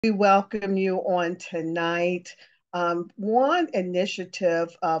We welcome you on tonight. One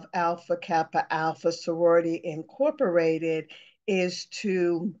initiative of Alpha Kappa Alpha Sorority Incorporated is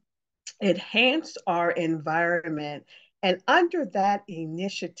to enhance our environment. And under that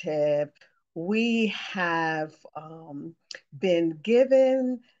initiative, we have been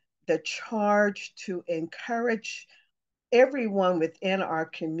given the charge to encourage everyone within our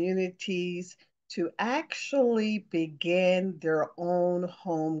communities to actually begin their own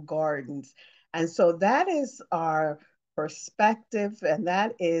home gardens. And so that is our perspective and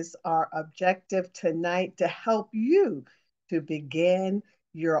that is our objective tonight to help you to begin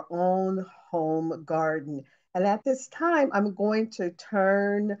your own home garden. And at this time, I'm going to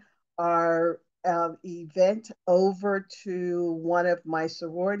turn our event over to one of my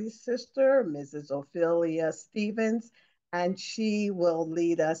sorority sister, Mrs. Ophelia Stevens, and she will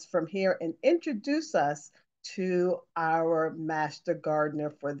lead us from here and introduce us to our master gardener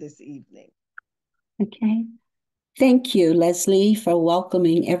for this evening. Okay. Thank you, Leslie, for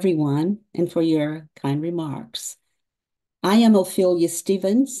welcoming everyone and for your kind remarks. I am Ophelia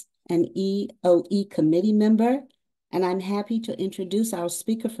Stevens, an EOE committee member, and I'm happy to introduce our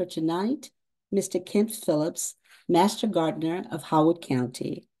speaker for tonight, Mr. Kent Phillips, Master Gardener of Howard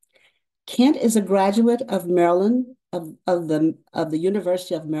County. Kent is a graduate of Maryland, of the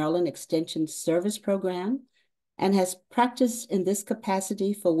University of Maryland Extension Service Program, and has practiced in this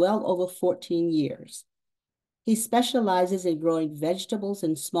capacity for well over 14 years. He specializes in growing vegetables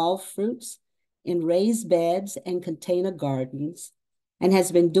and small fruits in raised beds and container gardens, and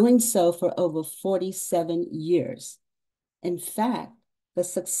has been doing so for over 47 years. In fact, the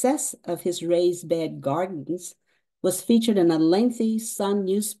success of his raised bed gardens was featured in a lengthy Sun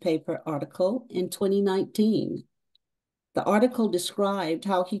newspaper article in 2019. The article described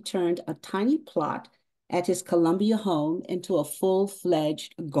how he turned a tiny plot at his Columbia home into a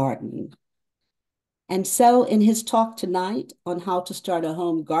full-fledged garden. And so in his talk tonight on how to start a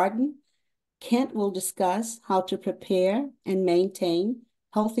home garden, Kent will discuss how to prepare and maintain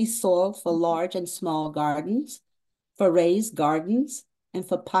healthy soil for large and small gardens, for raised gardens, and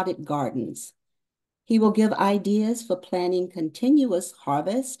for potted gardens. He will give ideas for planning continuous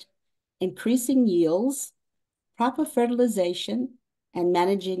harvest, increasing yields, proper fertilization, and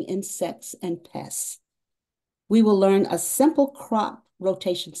managing insects and pests. We will learn a simple crop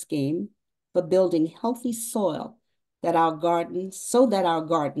rotation scheme for building healthy soil so that our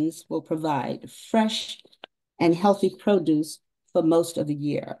gardens will provide fresh and healthy produce for most of the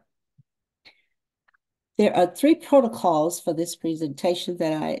year. There are 3 protocols for this presentation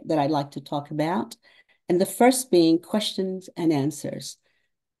that I'd like to talk about, and the first being questions and answers.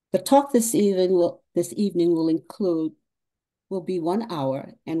 The talk this evening will be 1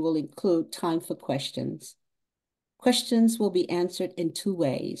 hour and will include time for questions. Questions will be answered in 2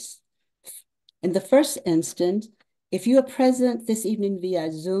 ways. In the first instance, if you are present this evening via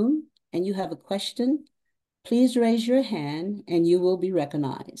Zoom and you have a question, please raise your hand and you will be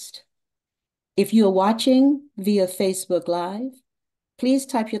recognized. If you are watching via Facebook Live, please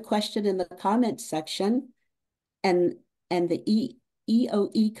type your question in the comments section and the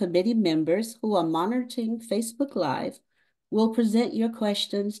EOE committee members who are monitoring Facebook Live will present your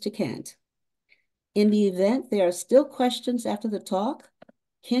questions to Kent. In the event there are still questions after the talk,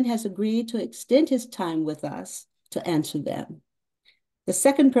 Kent has agreed to extend his time with us to answer them. The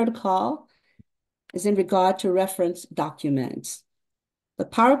second protocol is in regard to reference documents. The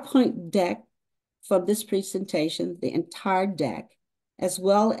PowerPoint deck from this presentation, the entire deck, as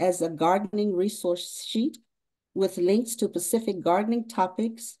well as a gardening resource sheet with links to specific gardening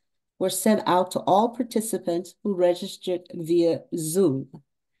topics, were sent out to all participants who registered via Zoom.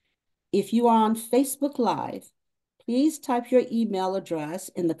 If you are on Facebook Live, please type your email address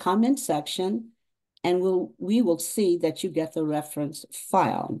in the comment section and we will see that you get the reference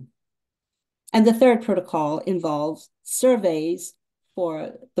file. And the third protocol involves surveys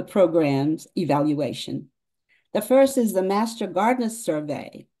for the program's evaluation. The first is the Master Gardener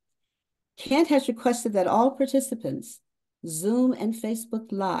Survey. Kent has requested that all participants, Zoom and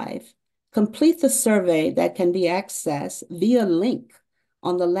Facebook Live, complete the survey that can be accessed via link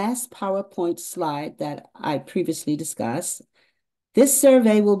on the last PowerPoint slide that I previously discussed. This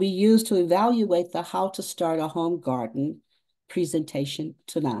survey will be used to evaluate the How to Start a Home Garden presentation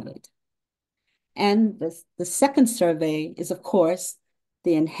tonight. And the second survey is, of course,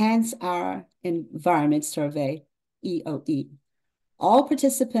 the Enhance Our Environment Survey, EOE. All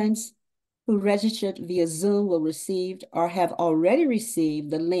participants who registered via Zoom will receive or have already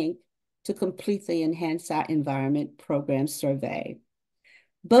received the link to complete the Enhance Our Environment Program survey.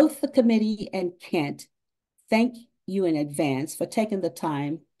 Both the committee and Kent thank you in advance for taking the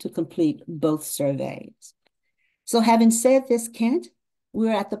time to complete both surveys. So having said this, Kent,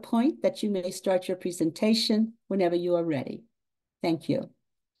 we're at the point that you may start your presentation whenever you are ready. Thank you.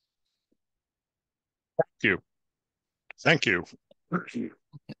 Thank you.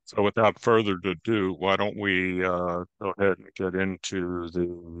 So without further ado, why don't we go ahead and get into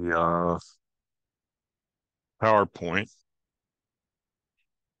the PowerPoint.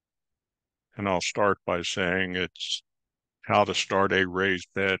 And I'll start by saying it's how to start a raised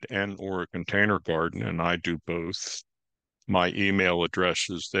bed and or a container garden, and I do both. My email address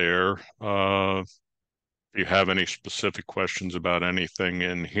is there. If you have any specific questions about anything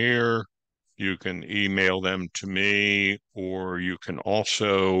in here, you can email them to me, or you can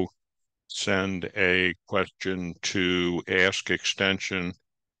also send a question to Ask Extension,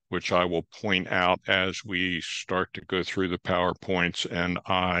 which I will point out as we start to go through the PowerPoints and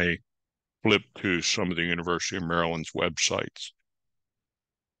I flip to some of the University of Maryland's websites.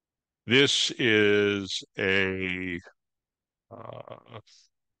 This is a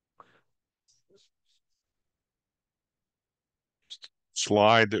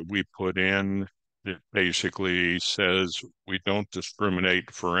slide that we put in that basically says we don't discriminate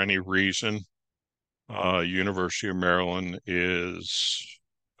for any reason. University of Maryland is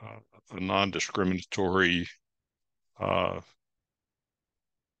a non-discriminatory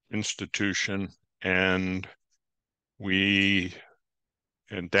institution, and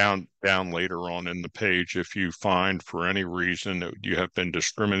down later on in the page, if you find for any reason that you have been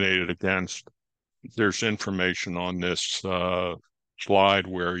discriminated against, there's information on this slide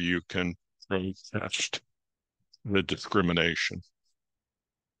where you can protest the discrimination.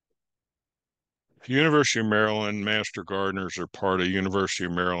 University of Maryland Master Gardeners are part of University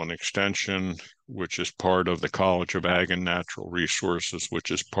of Maryland Extension, which is part of the College of Ag and Natural Resources,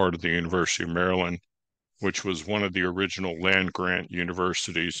 which is part of the University of Maryland, which was one of the original land-grant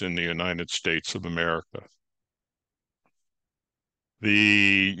universities in the United States of America.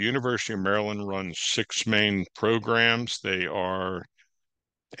 The University of Maryland runs 6 main programs. They are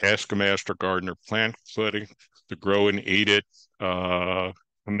Ask a Master Gardener Plant Clinic, the Grow and Eat It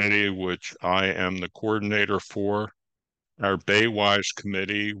committee, which I am the coordinator for, our Baywise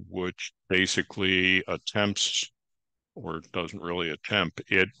committee, which basically attempts, or doesn't really attempt,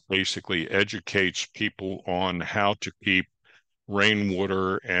 it basically educates people on how to keep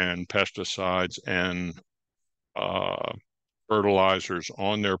rainwater and pesticides and fertilizers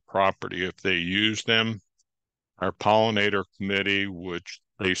on their property if they use them. Our pollinator committee, which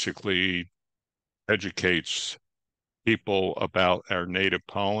basically educates people about our native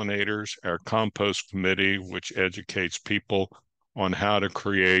pollinators, our compost committee, which educates people on how to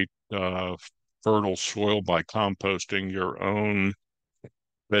create fertile soil by composting your own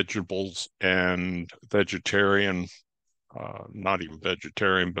vegetables and vegetarian, not even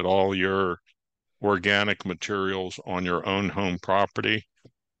vegetarian, but all your organic materials on your own home property.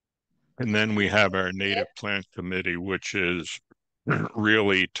 And then we have our native plant committee, which is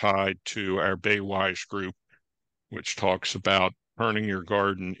really tied to our Baywise group, which talks about turning your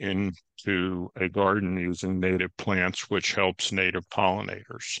garden into a garden using native plants, which helps native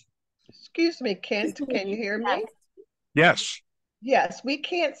pollinators. Excuse me, Kent, can you hear me? Yes. Yes, we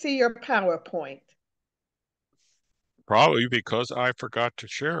can't see your PowerPoint. Probably because I forgot to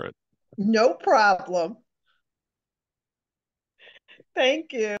share it. No problem.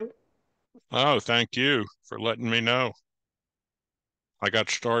 Thank you. Oh, thank you for letting me know. I got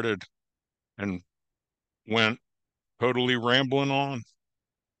started and went totally rambling on,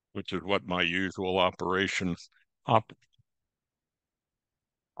 which is what my usual operation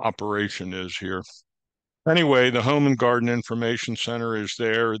is here. Anyway, the Home and Garden Information Center is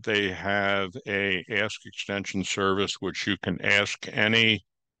there. They have a Ask Extension service, which you can ask any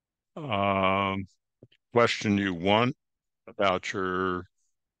question you want about your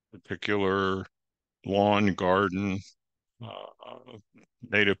particular lawn, garden,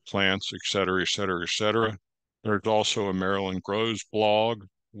 native plants, et cetera, et cetera, et cetera. There's also a Maryland Grows blog,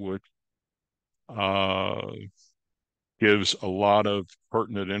 which gives a lot of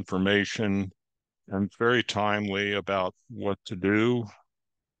pertinent information and it's very timely about what to do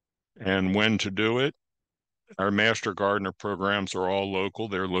and when to do it. Our Master Gardener programs are all local.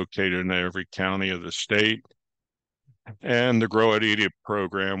 They're located in every county of the state. And the Grow It Eat It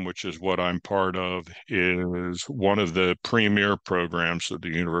program, which is what I'm part of, is one of the premier programs of the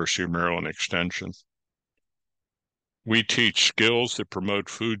University of Maryland Extension. We teach skills that promote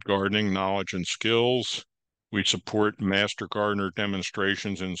food gardening, knowledge, and skills. We support Master Gardener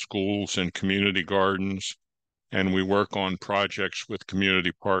demonstrations in schools and community gardens. and we work on projects with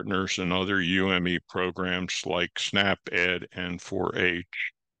community partners and other UME programs like SNAP Ed and 4-H.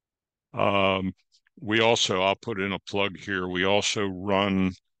 We also, I'll put in a plug here, we also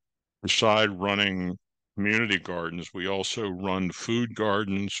run, beside running community gardens, we also run food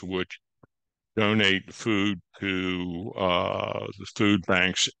gardens, which donate food to the food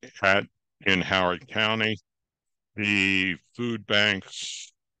banks in Howard County. The food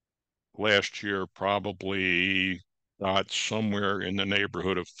banks last year probably got somewhere in the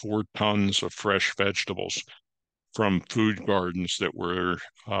neighborhood of 4 tons of fresh vegetables from food gardens that were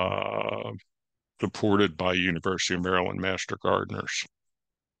supported by University of Maryland Master Gardeners.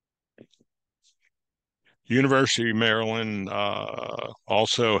 University of Maryland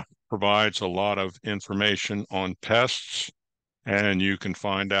also provides a lot of information on pests, and you can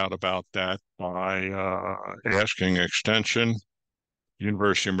find out about that by asking Extension.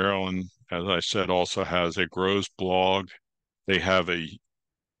 University of Maryland, as I said, also has a Grows blog. They have a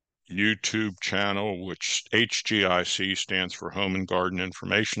YouTube channel, which HGIC stands for Home and Garden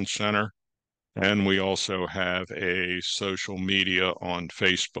Information Center. And we also have a social media on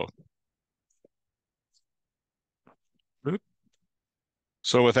Facebook.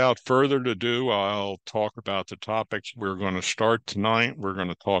 So without further ado, I'll talk about the topics we're going to start tonight. We're going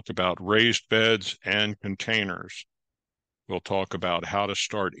to talk about raised beds and containers. We'll talk about how to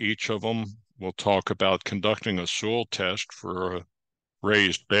start each of them. We'll talk about conducting a soil test for a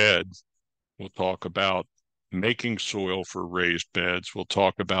raised bed. We'll talk about making soil for raised beds. We'll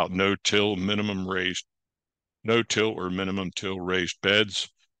talk about no-till or minimum till raised beds.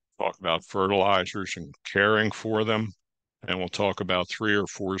 Talk about fertilizers and caring for them. And we'll talk about 3 or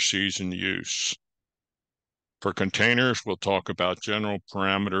 4 season use. For containers, we'll talk about general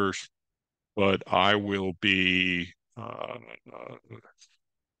parameters, but I will be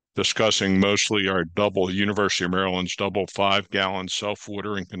discussing mostly our University of Maryland's double 5-gallon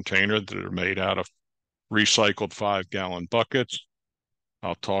self-watering container that are made out of recycled 5-gallon buckets.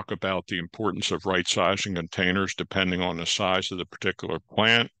 I'll talk about the importance of right-sizing containers depending on the size of the particular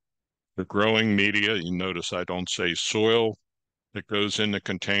plant. The growing media, you notice I don't say soil, that goes in the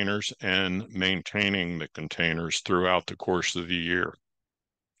containers, and maintaining the containers throughout the course of the year.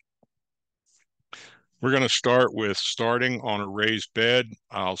 We're going to start with starting on a raised bed.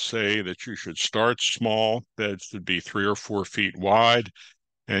 I'll say that you should start small. Beds should be 3 or 4 feet wide,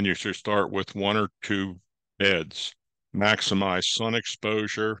 and you should start with 1 or 2 beds. Maximize sun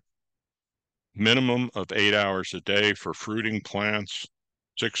exposure, minimum of 8 hours a day for fruiting plants,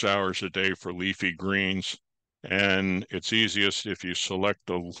 6 hours a day for leafy greens, and it's easiest if you select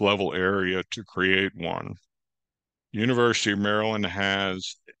a level area to create one. University of Maryland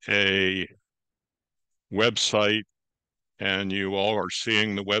has a website, and you all are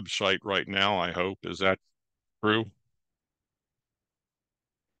seeing the website right now, I hope. Is that true?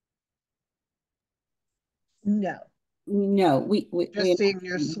 No. No, Just seeing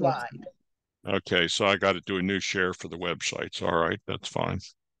your slide. Okay, so I got to do a new share for the websites. All right, that's fine.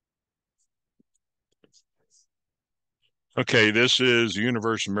 Okay, this is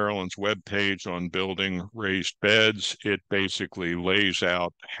University of Maryland's webpage on building raised beds. It basically lays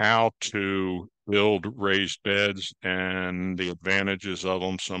out how to build raised beds and the advantages of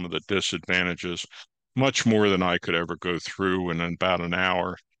them, some of the disadvantages, much more than I could ever go through in about an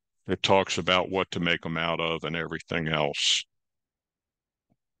hour. It talks about what to make them out of and everything else.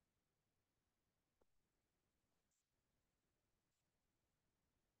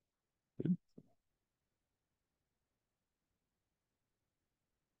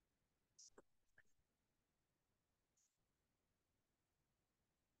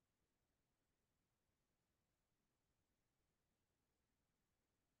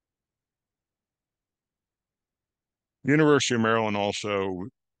 University of Maryland also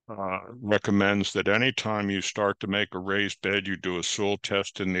recommends that anytime you start to make a raised bed, you do a soil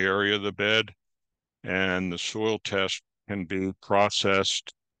test in the area of the bed, and the soil test can be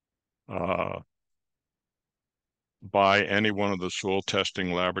processed by any one of the soil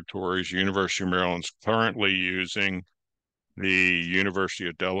testing laboratories. University of Maryland's currently using the University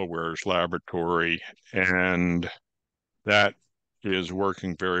of Delaware's laboratory, and that is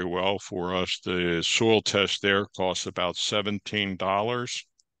working very well for us. The soil test there costs about $17,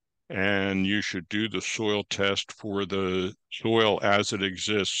 and you should do the soil test for the soil as it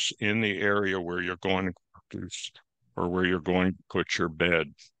exists in the area where you're going to produce or where you're going to put your bed.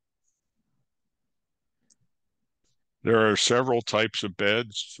 There are several types of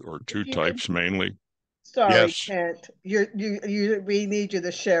beds, or 2 types mainly. Sorry, Yes. Kent. We need you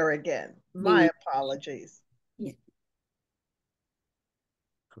to share again. My apologies. Yeah.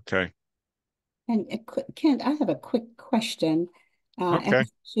 Okay. And Kent, I have a quick question. Okay.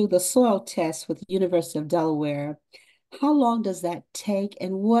 As to the soil test with the University of Delaware, how long does that take,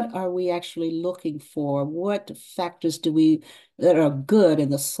 and what are we actually looking for? What factors do we that are good in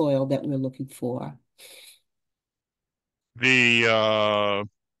the soil that we're looking for? The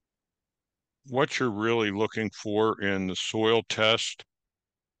what you're really looking for in the soil test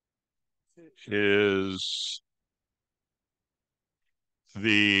is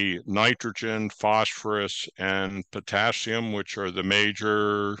the nitrogen, phosphorus, and potassium, which are the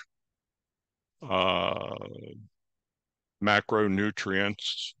major uh,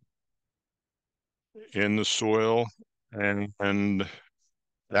 macronutrients in the soil. And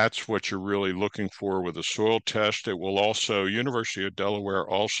that's what you're really looking for with a soil test. It will also, University of Delaware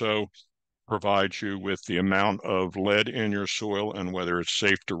also provides you with the amount of lead in your soil and whether it's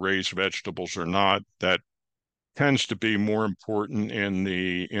safe to raise vegetables or not. That tends to be more important in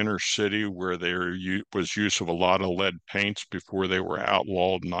the inner city where there was use of a lot of lead paints before they were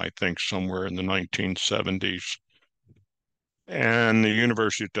outlawed, and I think somewhere in the 1970s. And the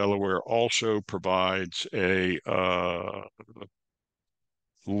University of Delaware also provides a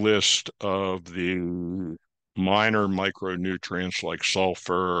list of the minor micronutrients like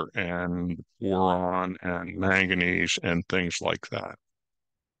sulfur and boron and manganese and things like that.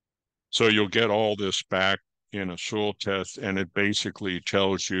 So you'll get all this back in a soil test, and it basically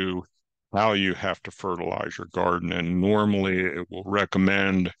tells you how you have to fertilize your garden. And normally it will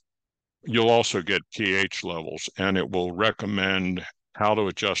recommend, you'll also get pH levels, and it will recommend how to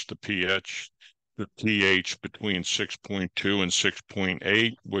adjust the pH between 6.2 and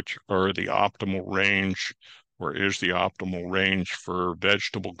 6.8, which are the optimal range, or is the optimal range for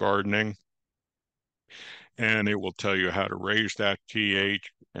vegetable gardening. And it will tell you how to raise that pH,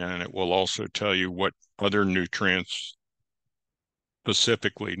 and it will also tell you what other nutrients,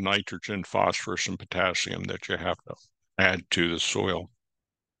 specifically nitrogen, phosphorus, and potassium, that you have to add to the soil.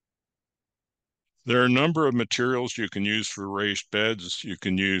 There are a number of materials you can use for raised beds. You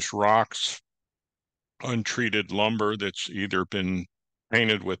can use rocks, untreated lumber that's either been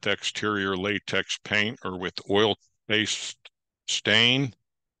painted with exterior latex paint or with oil-based stain.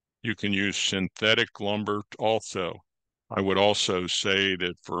 You can use synthetic lumber also. I would also say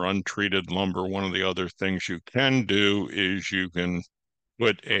that for untreated lumber, one of the other things you can do is you can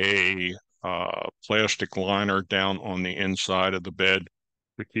put a plastic liner down on the inside of the bed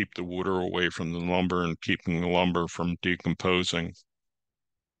to keep the water away from the lumber and keeping the lumber from decomposing.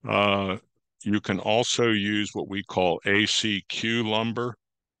 Uh, you can also use what we call ACQ lumber.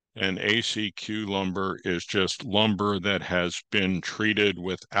 And ACQ lumber is just lumber that has been treated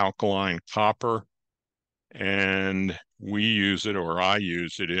with alkaline copper. And we use it, or I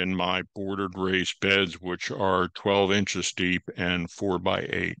use it, in my bordered raised beds, which are 12 inches deep and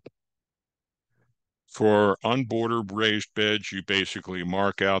 4x8. For unbordered raised beds, you basically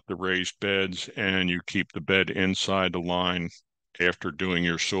mark out the raised beds and you keep the bed inside the line after doing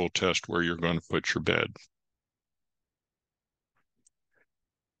your soil test where you're going to put your bed.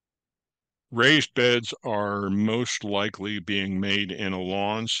 Raised beds are most likely being made in a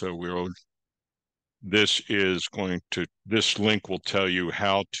lawn, so this link will tell you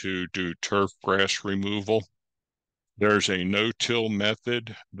how to do turf grass removal. There's a no-till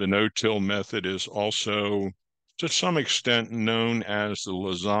method. The no-till method is also, to some extent, known as the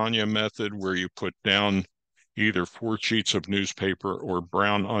lasagna method, where you put down either 4 sheets of newspaper or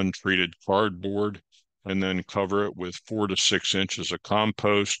brown untreated cardboard and then cover it with 4 to 6 inches of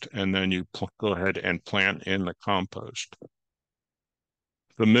compost, and then you go ahead and plant in the compost.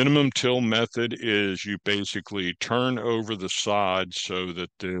 The minimum till method is you basically turn over the sod so that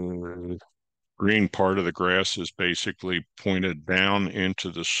the green part of the grass is basically pointed down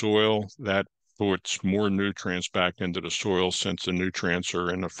into the soil. That puts more nutrients back into the soil since the nutrients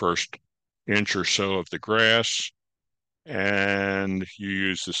are in the first inch or so of the grass. And you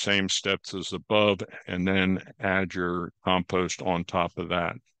use the same steps as above and then add your compost on top of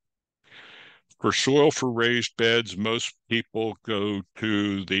that. For soil for raised beds, most people go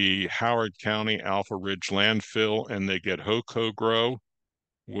to the Howard County Alpha Ridge landfill and they get Hoco Grow,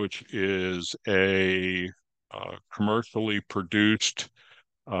 which is a commercially produced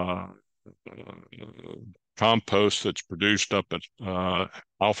uh, compost that's produced up at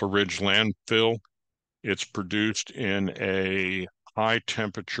Alpha Ridge landfill. It's produced in a high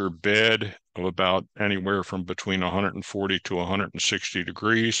temperature bed of about anywhere from between 140 to 160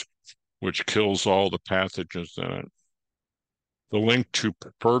 degrees, which kills all the pathogens in it. The link to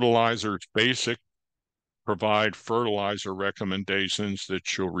fertilizer is basic. Provide fertilizer recommendations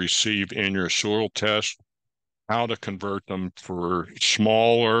that you'll receive in your soil test. how to convert them for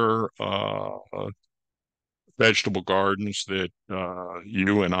smaller vegetable gardens that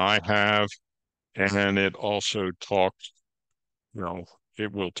you and I have. And it also talks,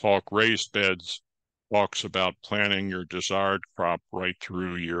 it will talk raised beds, talks about planting your desired crop right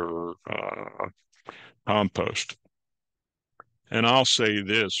through your compost. And I'll say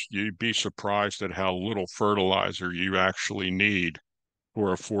this, you'd be surprised at how little fertilizer you actually need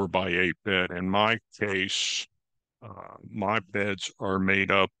for a 4x8 bed. In my case, my beds are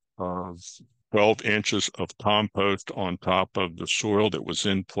made up of 12 inches of compost on top of the soil that was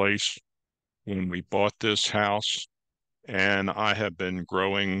in place when we bought this house. And I have been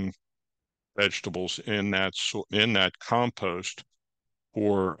growing vegetables in that compost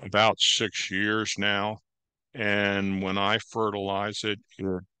for about 6 years now. And when I fertilize it,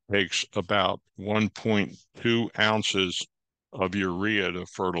 it takes about 1.2 ounces of urea to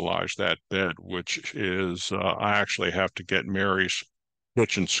fertilize that bed, which is, I actually have to get Mary's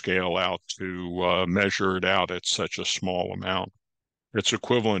kitchen scale out to measure it out at such a small amount. It's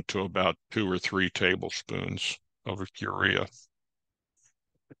equivalent to about 2 or 3 tablespoons of urea.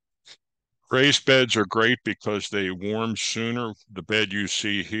 Raised beds are great because they warm sooner. The bed you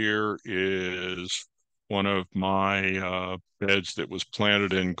see here is one of my beds that was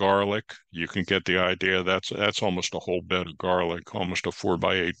planted in garlic. You can get the idea. That's almost a whole bed of garlic, almost a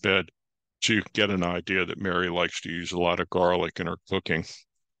 4x8 bed. So you get an idea that Mary likes to use a lot of garlic in her cooking.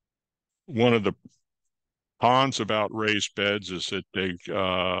 One of the cons about raised beds is that they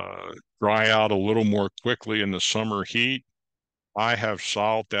dry out a little more quickly in the summer heat. I have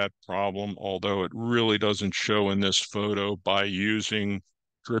solved that problem, although it really doesn't show in this photo, by using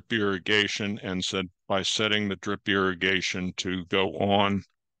drip irrigation and by setting the drip irrigation to go on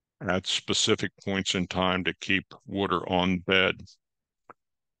at specific points in time to keep water on bed.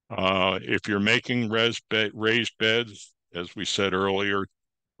 If you're making raised beds, as we said earlier,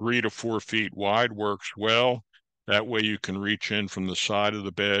 3 to 4 feet wide works well. That way you can reach in from the side of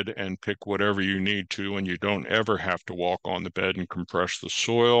the bed and pick whatever you need to, and you don't ever have to walk on the bed and compress the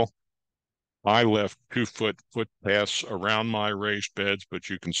soil. I left 2-foot footpaths around my raised beds, but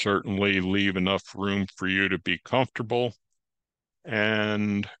you can certainly leave enough room for you to be comfortable.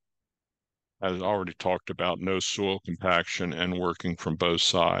 And as I already talked about, no soil compaction and working from both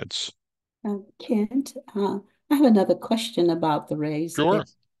sides. Kent, I have another question about the raised Sure.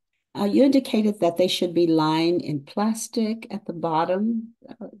 bed. You indicated that they should be lined in plastic at the bottom.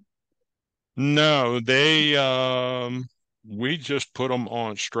 No, we just put them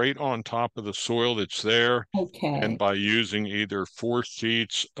on straight on top of the soil that's there. And Okay. by using either 4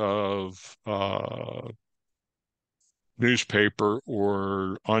 sheets of newspaper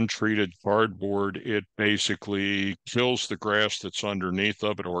or untreated cardboard, it basically kills the grass that's underneath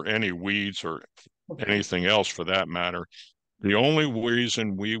of it, or any weeds or Okay. anything else for that matter. The only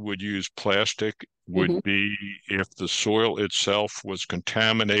reason we would use plastic would Mm-hmm. be if the soil itself was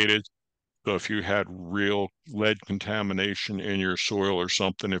contaminated. So if you had real lead contamination in your soil or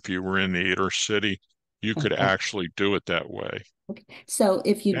something, if you were in the inner city, you could Okay. actually do it that way. Okay. So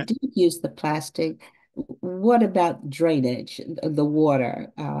if you Yeah. do use the plastic, what about drainage, the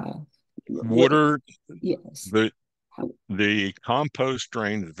water? What, Water, yes. the How- the compost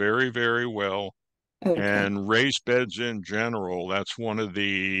drains very, very well, Okay. and raised beds in general, that's one of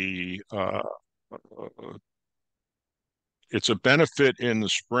the it's a benefit in the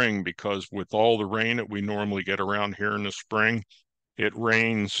spring because with all the rain that we normally get around here in the spring, it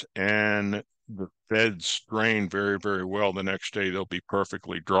rains and the beds drain very, very well. The next day they'll be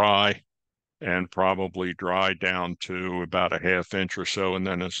perfectly dry and probably dry down to about a ½ inch or so. And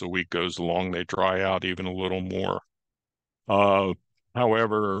then as the week goes along, they dry out even a little more. Uh,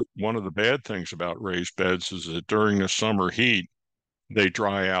 However, one of the bad things about raised beds is that during the summer heat, they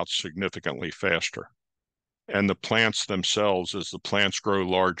dry out significantly faster. And the plants themselves, as the plants grow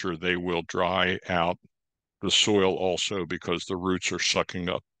larger, they will dry out the soil also because the roots are sucking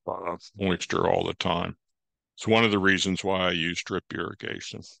up moisture all the time. It's one of the reasons why I use drip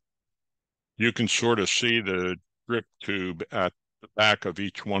irrigation. You can sort of see the drip tube at the back of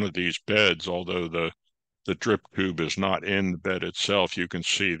each one of these beds, although the drip tube is not in the bed itself. You can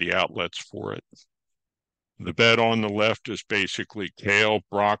see the outlets for it. The bed on the left is basically kale,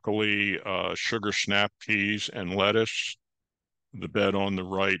 broccoli, sugar snap peas, and lettuce. The bed on the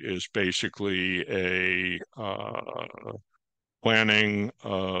right is basically a planting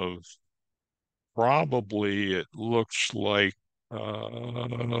of probably, it looks like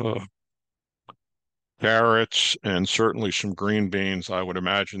carrots and certainly some green beans. I would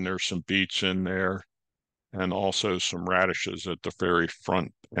imagine there's some beets in there and also some radishes at the very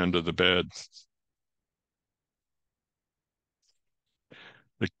front end of the bed.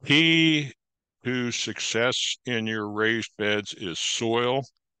 The key to success in your raised beds is soil,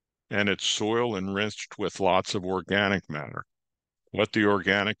 and it's soil enriched with lots of organic matter. What the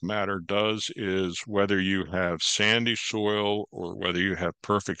organic matter does is whether you have sandy soil or whether you have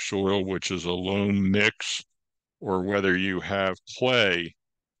perfect soil, which is a loam mix, or whether you have clay,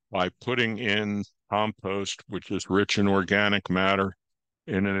 by putting in compost, which is rich in organic matter,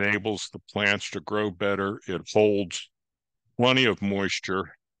 it enables the plants to grow better. It holds plenty of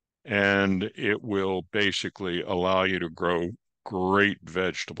moisture, and it will basically allow you to grow great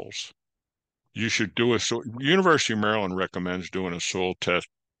vegetables. You should do University of Maryland recommends doing a soil test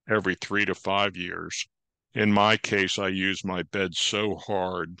every 3 to 5 years. In my case, I use my bed so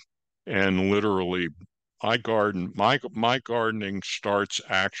hard, and literally my gardening starts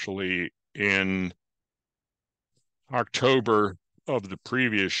actually in October of the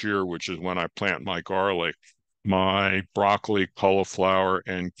previous year, which is when I plant my garlic. My broccoli, cauliflower,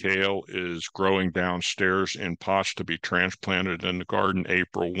 and kale is growing downstairs in pots to be transplanted in the garden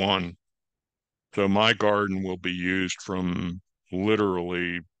April 1. So my garden will be used from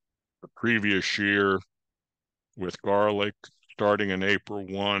literally the previous year with garlic. Starting in April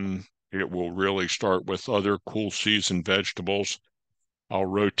 1, it will really start with other cool season vegetables. I'll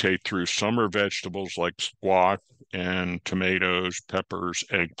rotate through summer vegetables like squash and tomatoes, peppers,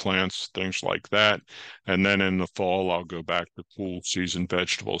 eggplants, things like that. And then in the fall, I'll go back to cool season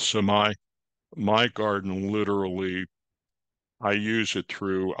vegetables. So my garden literally, I use it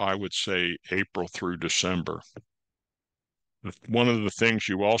through, I would say, April through December. One of the things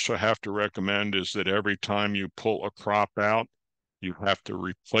you also have to recommend is that every time you pull a crop out, you have to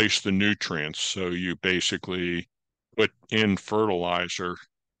replace the nutrients. So you basically put in fertilizer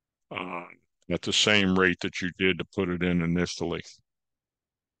uh, at the same rate that you did to put it in initially.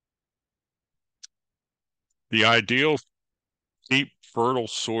 The ideal deep fertile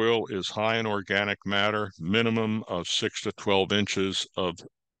soil is high in organic matter, minimum of 6 to 12 inches of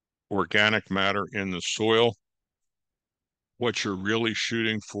organic matter in the soil. What you're really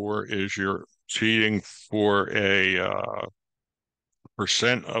shooting for is you're shooting for a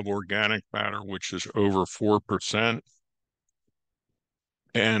percent of organic matter, which is over 4%.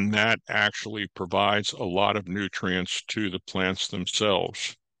 And that actually provides a lot of nutrients to the plants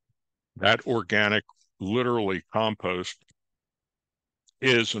themselves. That organic, literally compost,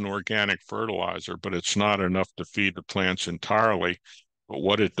 is an organic fertilizer, but it's not enough to feed the plants entirely. But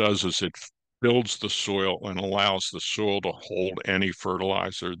what it does is it builds the soil and allows the soil to hold any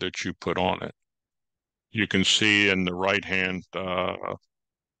fertilizer that you put on it. You can see in the right-hand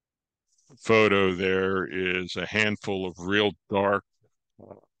photo there is a handful of real dark,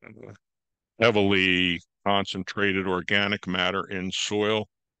 heavily concentrated organic matter in soil,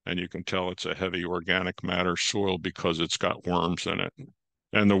 and you can tell it's a heavy organic matter soil because it's got worms in it.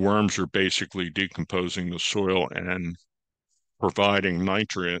 And the worms are basically decomposing the soil and providing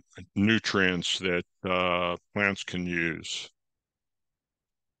nutrients that plants can use.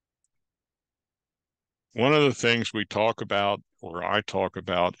 One of the things we talk about, or I talk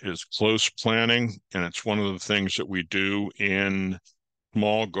about, is close planting, and it's one of the things that we do in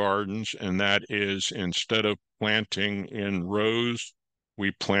small gardens, and that is instead of planting in rows,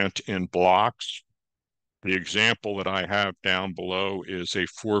 we plant in blocks. The example that I have down below is a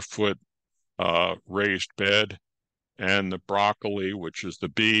 4-foot raised bed, and the broccoli, which is the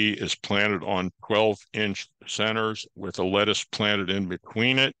B, is planted on 12-inch centers with a lettuce planted in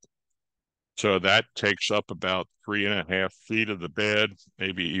between it. So that takes up about 3.5 feet of the bed,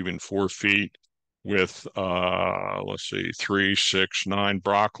 maybe even 4 feet, with let's see, 3, 6, 9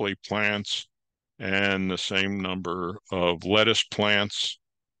 broccoli plants and the same number of lettuce plants.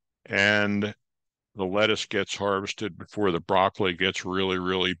 And the lettuce gets harvested before the broccoli gets really,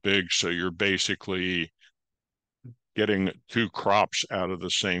 really big. So you're basically getting 2 crops out of the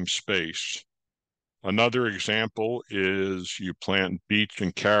same space. Another example is you plant beets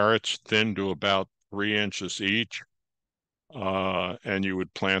and carrots thin to about 3 inches each, and you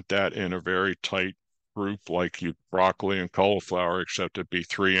would plant that in a very tight group like you broccoli and cauliflower, except it'd be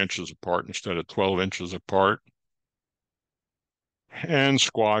 3 inches apart instead of 12 inches apart. And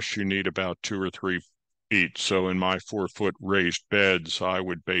squash, you need about 2 or 3 feet. So in my 4-foot raised beds, I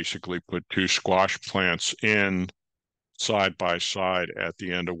would basically put 2 squash plants in side by side at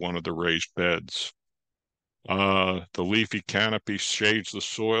the end of one of the raised beds. The leafy canopy shades the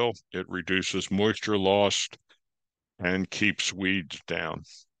soil. It reduces moisture loss and keeps weeds down.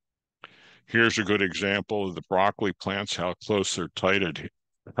 Here's a good example of the broccoli plants, how close they're planted.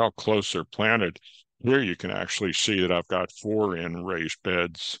 Here you can actually see that I've got 4 in raised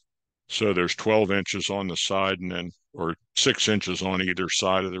beds. So there's 12 inches on the side and then, or 6 inches on either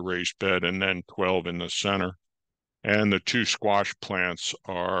side of the raised bed and then 12 in the center. And the two squash plants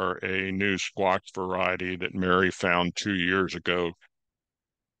are a new squash variety that Mary found 2 years ago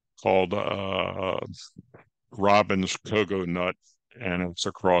called Robin's Cocoa Nut. And it's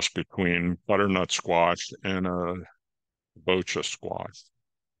a cross between butternut squash and a bocha squash.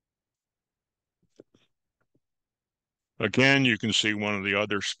 Again, you can see one of the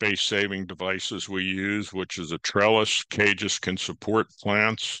other space-saving devices we use, which is a trellis. Cages can support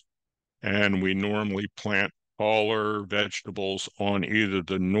plants, and we normally plant taller vegetables on either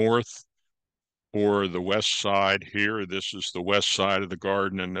the north or the west side. Here, this is the west side of the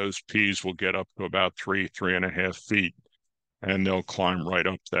garden, and those peas will get up to about 3.5 feet, and they'll climb right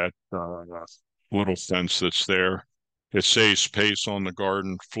up that little fence that's there. It saves space on the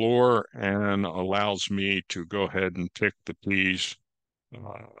garden floor and allows me to go ahead and pick the peas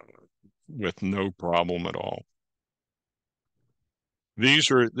with no problem at all.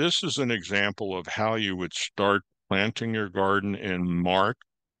 This is an example of how you would start planting your garden in March,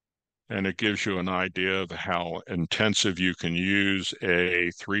 and it gives you an idea of how intensive you can use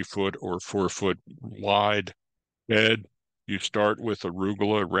a 3-foot or 4-foot wide bed. You start with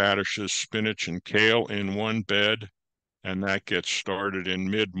arugula, radishes, spinach, and kale in one bed, and that gets started in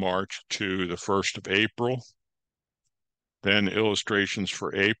mid-March to the 1st of April. Then illustrations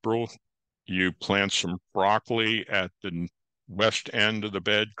for April, you plant some broccoli at the west end of the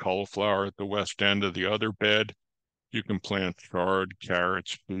bed, cauliflower at the west end of the other bed. You can plant chard,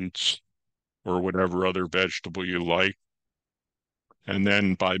 carrots, beets, or whatever other vegetable you like. And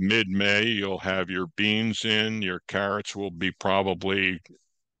then by mid-May, you'll have your beans in. Your carrots will be probably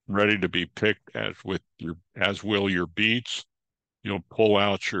ready to be picked, as will your beets. You'll pull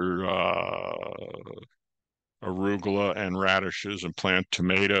out your arugula and radishes and plant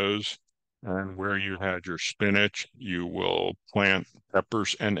tomatoes. And where you had your spinach, you will plant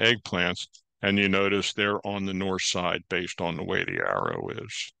peppers and eggplants. And you notice they're on the north side based on the way the arrow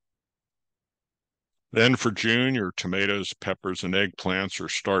is. Then for June, your tomatoes, peppers, and eggplants are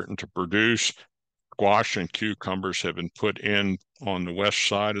starting to produce. Squash and cucumbers have been put in on the west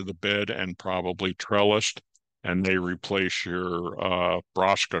side of the bed and probably trellised, and they replace your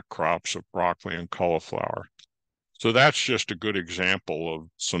brassica crops of broccoli and cauliflower. So that's just a good example of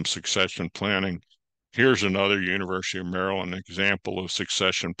some succession planting. Here's another University of Maryland example of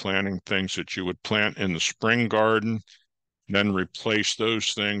succession planting, things that you would plant in the spring garden, then replace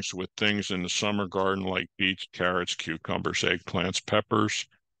those things with things in the summer garden like beets, carrots, cucumbers, eggplants, peppers.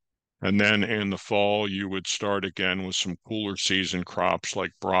 And then in the fall, you would start again with some cooler season crops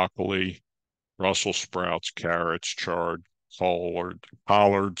like broccoli, Brussels sprouts, carrots, chard,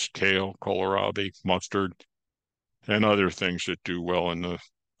 collards, kale, kohlrabi, mustard, and other things that do well in the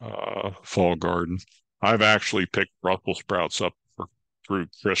fall garden. I've actually picked Brussels sprouts up through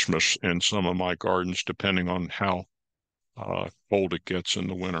Christmas in some of my gardens, depending on how cold it gets in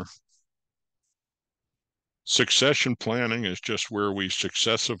the winter. Succession planting is just where we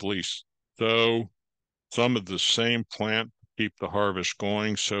successively sow some of the same plant to keep the harvest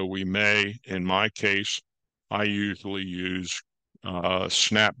going. So we may, in my case, I usually use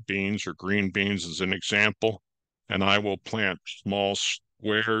snap beans or green beans as an example, and I will plant small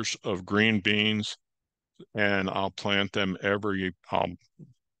squares of green beans, and I'll plant a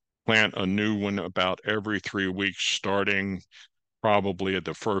new one about every 3 weeks, starting probably at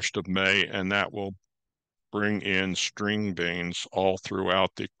the 1st of May, and that will bring in string beans all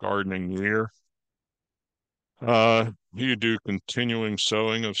throughout the gardening year. You do continuing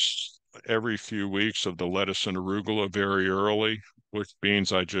sowing of every few weeks of the lettuce and arugula very early. With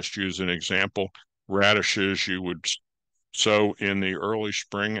beans, I just use an example. Radishes, you would sow in the early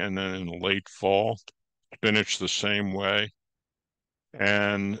spring and then in the late fall. Spinach the same way.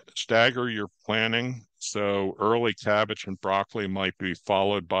 And stagger your planting. So early cabbage and broccoli might be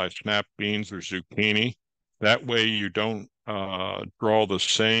followed by snap beans or zucchini. That way you don't draw the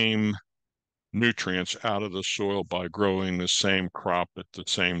same nutrients out of the soil by growing the same crop at the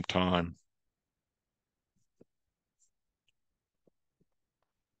same time.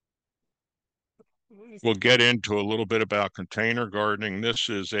 We'll get into a little bit about container gardening. This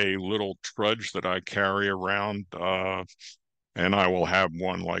is a little trudge that I carry around, and I will have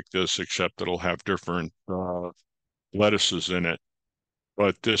one like this, except it'll have different lettuces in it.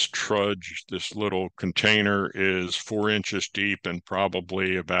 But this trudge, this little container, is 4 inches deep and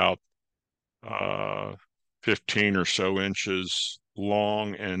probably about 15 or so inches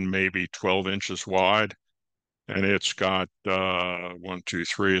long and maybe 12 inches wide. And it's got 1, 2,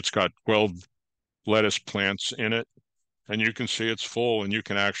 3, it's got 12 lettuce plants in it. and you can see it's full, and you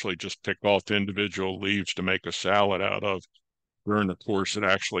can actually just pick off individual leaves to make a salad out of. During the course, it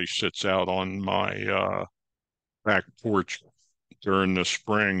actually sits out on my back porch during the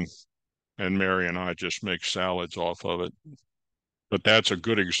spring, and Mary and I just make salads off of it. But that's a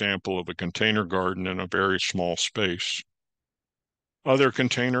good example of a container garden in a very small space. Other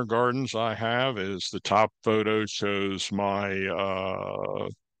container gardens I have is the top photo shows my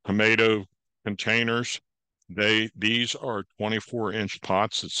tomato containers. These are 24-inch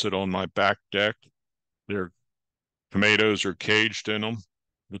pots that sit on my back deck. Their tomatoes are caged in them.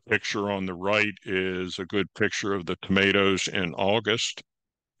 The picture on the right is a good picture of the tomatoes in August,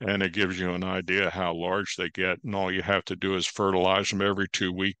 and it gives you an idea how large they get, and all you have to do is fertilize them every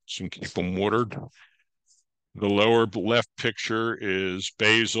 2 weeks and keep them watered. The lower left picture is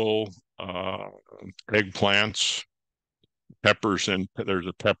basil, eggplants, peppers, and there's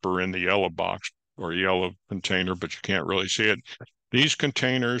a pepper in the yellow box or yellow container, but you can't really see it. These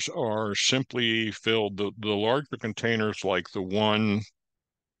containers are simply filled. The larger containers, like the one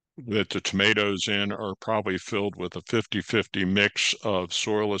that the tomatoes in, are probably filled with a 50-50 mix of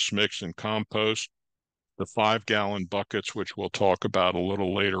soilless mix and compost. The 5-gallon buckets, which we'll talk about a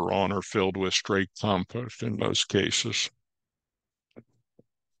little later on, are filled with straight compost in most cases.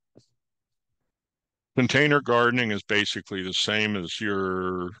 Container gardening is basically the same as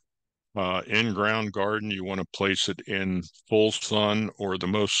your in-ground garden. You want to place it in full sun or the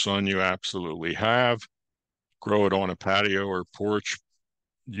most sun you absolutely have. Grow it on a patio or porch.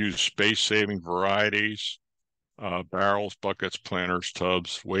 Use space-saving varieties. Barrels, buckets, planters,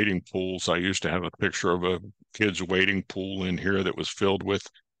 tubs, wading pools. I used to have a picture of a kid's wading pool in here that was filled with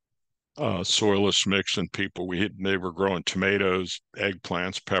soilless mix, and they were growing tomatoes,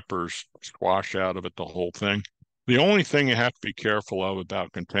 eggplants, peppers, squash out of it, the whole thing. The only thing you have to be careful of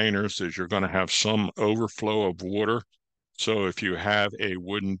about containers is you're going to have some overflow of water. So if you have a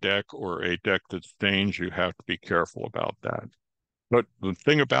wooden deck or a deck that stains, you have to be careful about that. But the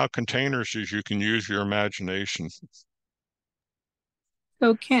thing about containers is you can use your imagination.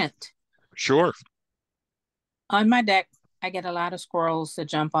 So Kent, Sure. on my deck, I get a lot of squirrels that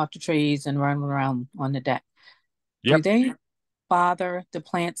jump off the trees and run around on the deck. Yep. Do they bother the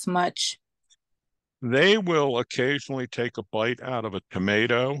plants much? They will occasionally take a bite out of a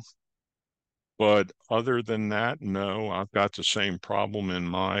tomato, but other than that, no. I've got the same problem in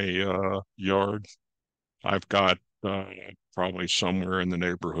my yard. I've got probably somewhere in the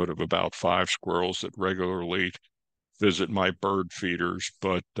neighborhood of about 5 squirrels that regularly visit my bird feeders,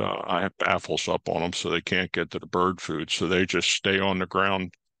 but I have baffles up on them so they can't get to the bird food. So they just stay on the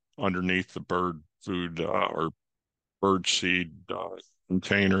ground underneath the bird food or bird seed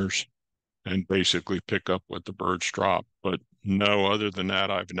containers and basically pick up what the birds drop. But no, other than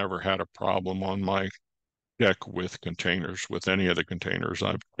that, I've never had a problem on my deck with containers, with any of the containers.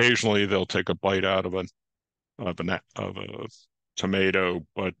 Occasionally they'll take a bite out of a tomato,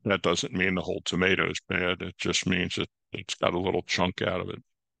 but that doesn't mean the whole tomato is bad. It just means that it's got a little chunk out of it.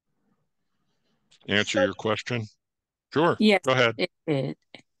 Answer So, your question? Sure. Yes, Go ahead. it did.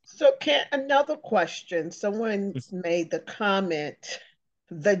 so Kent, another question. Someone made the comment,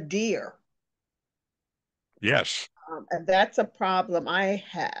 the deer. Yes. And that's a problem I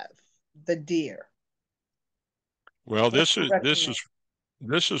have, the deer. Well, What this do you is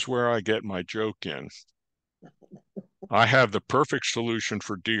recommend? where I get my joke in. I have the perfect solution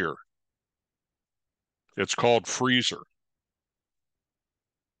for deer. It's called freezer.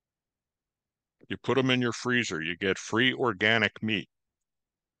 You put them in your freezer, you get free organic meat.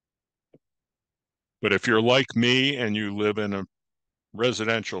 But if you're like me and you live in a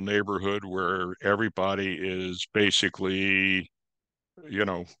residential neighborhood where everybody is basically,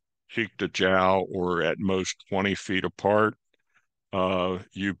 cheek to jowl or at most 20 feet apart,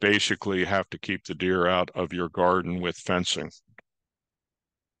 you basically have to keep the deer out of your garden with fencing.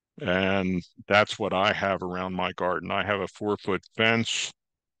 And that's what I have around my garden. I have a 4-foot fence,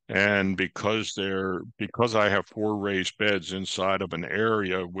 and because I have 4 raised beds inside of an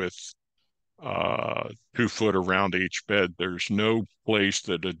area with 2 foot around each bed, there's no place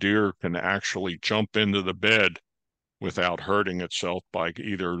that a deer can actually jump into the bed without hurting itself by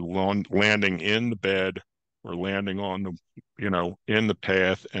either landing in the bed or landing on in the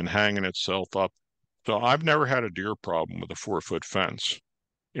path and hanging itself up. So I've never had a deer problem with a 4-foot fence.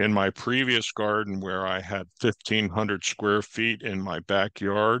 In my previous garden where I had 1,500 square feet in my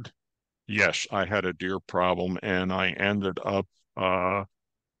backyard, yes, I had a deer problem, and I ended up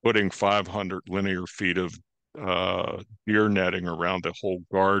putting 500 linear feet of deer netting around the whole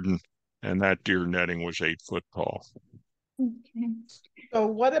garden, and that deer netting was 8 foot tall. Okay. So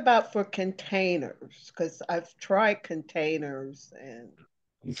what about for containers? Because I've tried containers and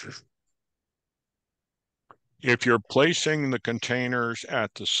If you're placing the containers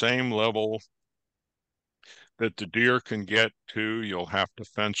at the same level that the deer can get to, you'll have to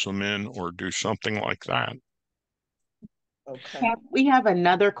fence them in or do something like that. okay. We have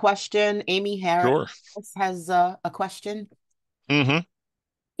another question. Amy Harris Sure. has a question. Mm-hmm.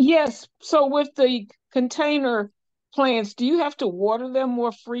 Yes. So with the container plants, do you have to water them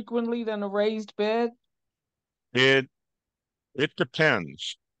more frequently than a raised bed? It it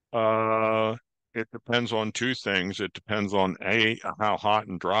depends. Uh, it depends on two things. It depends on how hot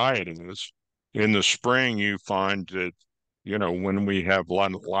and dry it is. In the spring, you find that, when we have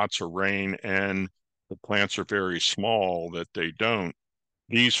lots of rain and the plants are very small, that they don't.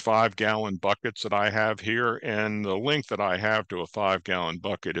 These 5-gallon buckets that I have here, and the link that I have to a 5-gallon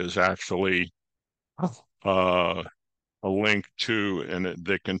bucket is actually uh, a link to, and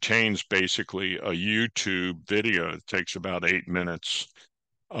that contains basically a YouTube video. It takes about 8 minutes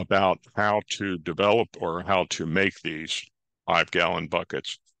about how to develop or how to make these 5-gallon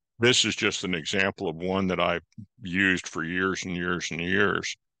buckets. This is just an example of one that I've used for years and years and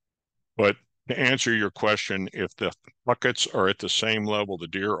years. But to answer your question, if the buckets are at the same level the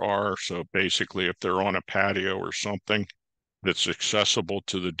deer are, so basically if they're on a patio or something that's accessible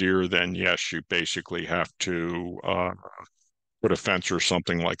to the deer, then yes, you basically have to put a fence or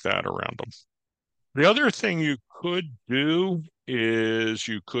something like that around them. The other thing you could do is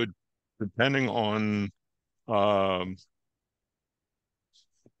you could, depending on, um,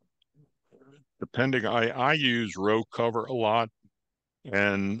 I use row cover a lot,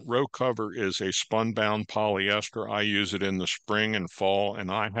 and row cover is a spun-bound polyester. I use it in the spring and fall,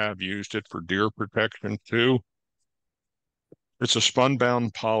 and I have used it for deer protection too. It's a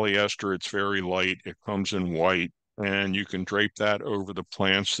spun-bound polyester. It's very light. It comes in white, and you can drape that over the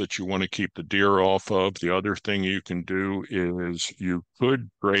plants that you want to keep the deer off of. The other thing you can do is you could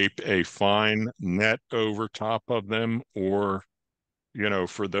drape a fine net over top of them, or,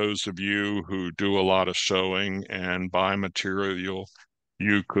 for those of you who do a lot of sewing and buy material,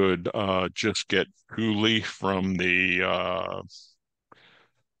 you could just get Cooley uh, from the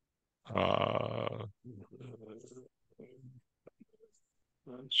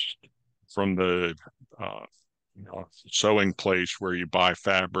uh, sewing place where you buy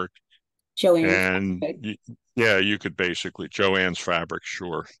fabric, Joanne's and fabric. yeah, you could basically Joanne's fabric.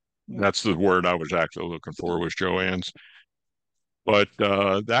 Sure, Yeah. that's the word I was actually looking for, was Joanne's. But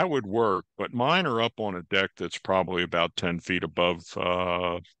that would work. But mine are up on a deck that's probably about 10 feet above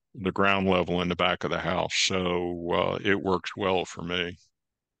the ground level in the back of the house. So it works well for me.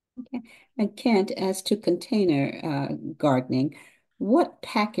 Okay. And Kent, as to container gardening, what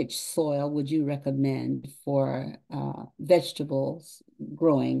packaged soil would you recommend for vegetables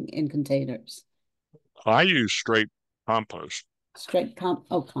growing in containers? I use straight compost.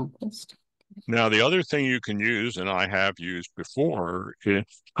 Compost. Now, the other thing you can use, and I have used before, is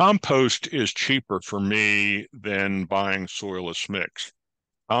compost is cheaper for me than buying soilless mix.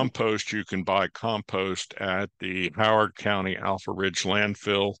 Compost, you can buy compost at the Howard County Alpha Ridge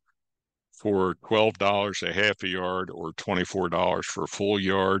landfill for $12 a half a yard or $24 for a full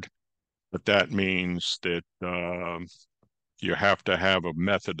yard. But that means that you have to have a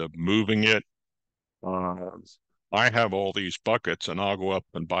method of moving it. I have all these buckets, and I'll go up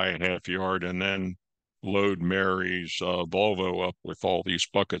and buy a half yard and then load Mary's Volvo up with all these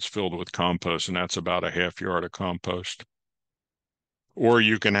buckets filled with compost, and that's about a half yard of compost. Or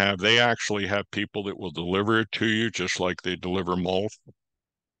they actually have people that will deliver it to you just like they deliver mulch.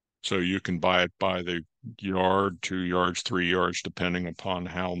 So you can buy it by the yard, 2 yards, 3 yards, depending upon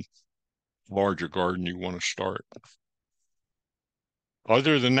how large a garden you want to start.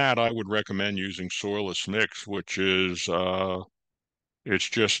 Other than that, I would recommend using soilless mix, which is it's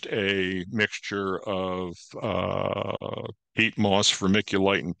just a mixture of peat moss,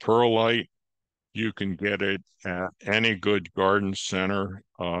 vermiculite, and perlite. You can get it at any good garden center.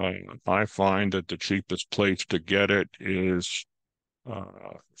 I find that the cheapest place to get it is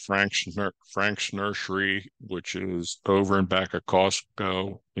Frank's Nursery, which is over and back of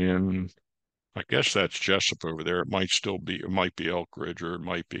Costco in, I guess that's Jessup over there. It might be Elk Ridge, or it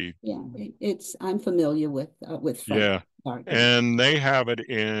might be. Yeah, I'm familiar with Frank Yeah. gardening. And they have it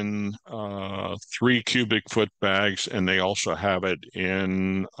in 3 cubic foot bags, and they also have it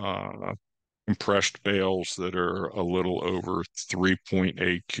in compressed bales that are a little over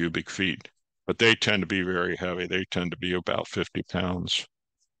 3.8 cubic feet. But they tend to be very heavy. They tend to be about 50 pounds.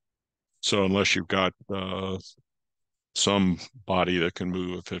 So unless you've got some body that can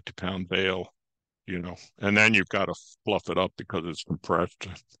move a 50-pound bale, and then you've got to fluff it up because it's compressed.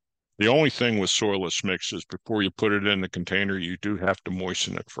 The only thing with soilless mix is before you put it in the container, you do have to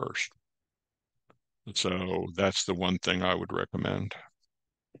moisten it first. So that's the one thing I would recommend.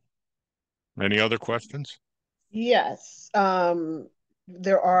 Any other questions? Yes.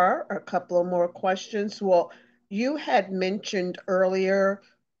 There are a couple of more questions. Well, you had mentioned earlier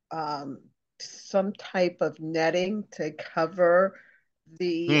um, some type of netting to cover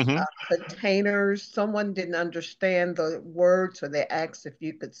the Mm-hmm. containers. Someone didn't understand the word, so they asked if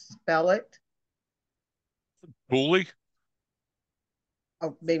you could spell it. Bully?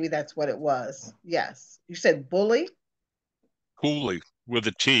 Oh, maybe that's what it was. Yes. You said bully? Cooley with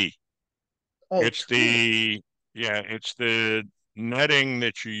a T. Oh, It's tool. it's the netting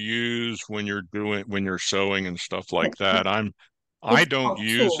that you use when you're sewing and stuff like that. I It's don't called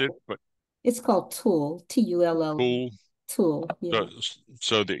use it, tool. but It's called tool, Tull, cool. tool. Yeah.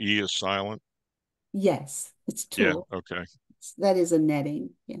 So the E is silent. Yes, it's Yeah. tool. Okay. That is a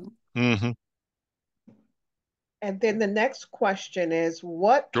netting. Yeah. Mm-hmm. And then the next question is,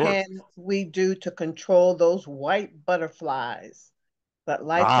 what Sure. can we do to control those white butterflies that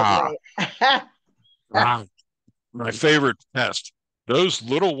like to Ah, lay? ah, my favorite pest. Those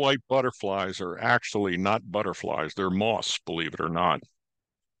little white butterflies are actually not butterflies. They're moths, believe it or not.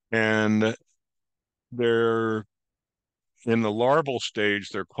 And they're in the larval stage,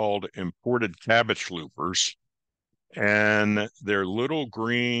 they're called imported cabbage loopers. And they're little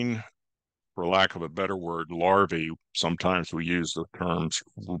green, for lack of a better word, larvae. Sometimes we use the terms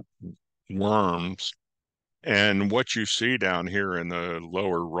worms. And what you see down here in the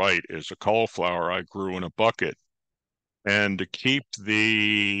lower right is a cauliflower I grew in a bucket. And to keep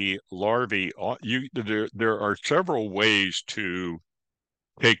the larvae, there are several ways to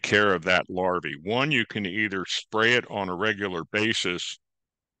take care of that larvae. One, you can either spray it on a regular basis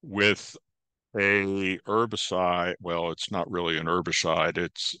with a herbicide. Well, it's not really an herbicide.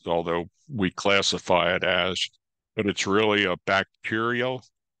 Although we classify it as, but it's really a bacterial,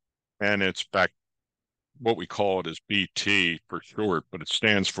 and what we call it is BT for short, but it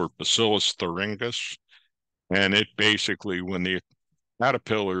stands for Bacillus thuringius. And it basically, when the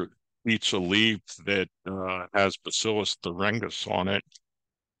caterpillar eats a leaf that has Bacillus thuringius on it,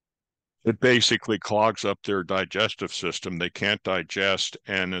 it basically clogs up their digestive system. They can't digest,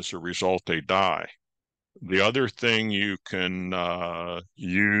 and as a result, they die. The other thing you can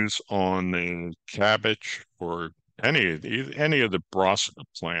use on the cabbage or any of the brassica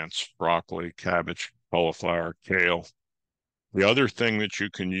plants, broccoli, cabbage, cauliflower, kale. The other thing that you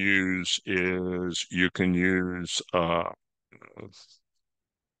can use is you can use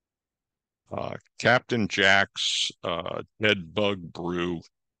Captain Jack's Dead Bug Brew,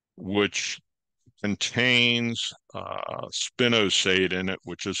 which contains spinosade in it,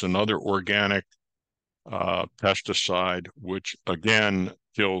 which is another organic pesticide, which again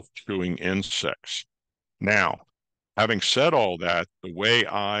kills chewing insects. Now, having said all that, the way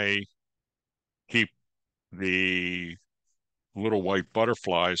I keep the little white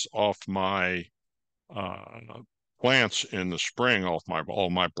butterflies off my plants in the spring, off all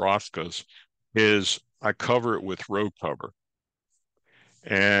my brassicas, is I cover it with row cover.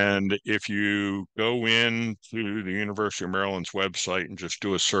 And if you go into the University of Maryland's website and just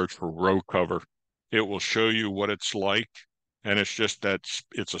do a search for row cover, it will show you what it's like. And it's just that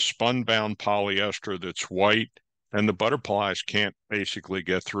it's a spun-bound polyester that's white, and the butterflies can't basically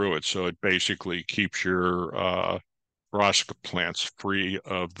get through it. So it basically keeps your brassica plants free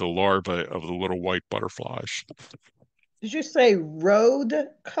of the larvae of the little white butterflies. Did you say road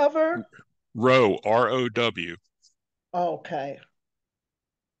cover? Row, R-O-W. Okay.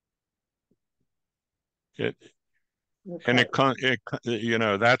 It and Okay.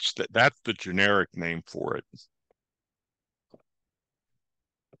 that's the generic name for it.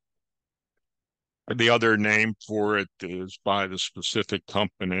 The other name for it is by the specific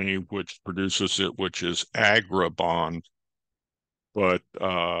company which produces it, which is Agribond. But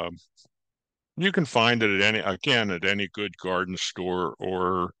you can find it at any good garden store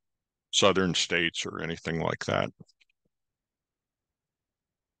or Southern States or anything like that.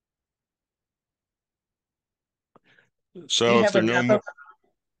 Do you So if have there are no more, another?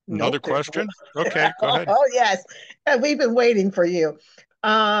 another Nope, there's one. question, okay, go ahead. Oh, yes. We've been waiting for you.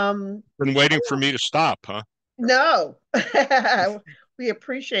 Been waiting for me to stop, huh? No, we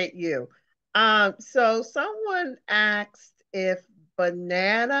appreciate you. So someone asked if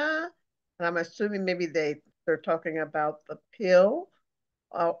banana, and I'm assuming maybe they're talking about the pill,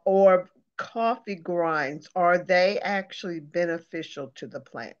 or coffee grinds, are they actually beneficial to the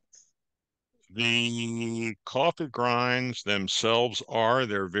plants? The coffee grinds themselves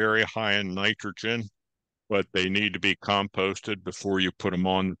they're very high in nitrogen, but they need to be composted before you put them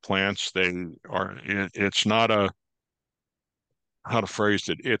on the plants. It's not how to phrase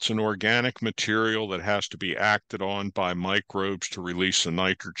it, it's an organic material that has to be acted on by microbes to release the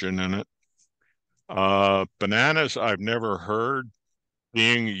nitrogen in it. Bananas, I've never heard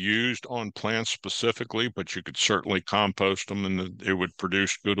being used on plants specifically, but you could certainly compost them and it would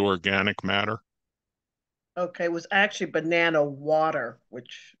produce good organic matter. Okay, it was actually banana water,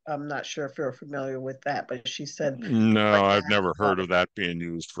 which I'm not sure if you're familiar with that, but she said No, I've banana never heard water. of that being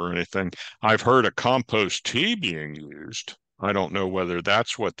used for anything. I've heard of compost tea being used. I don't know whether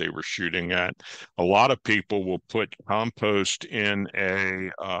that's what they were shooting at. A lot of people will put compost in a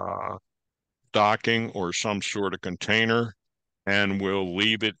stocking or some sort of container and will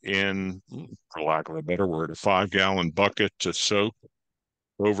leave it in, for lack of a better word, a 5-gallon bucket to soak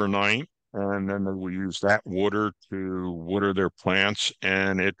overnight. And then they will use that water to water their plants,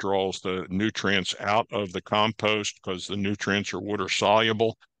 and it draws the nutrients out of the compost because the nutrients are water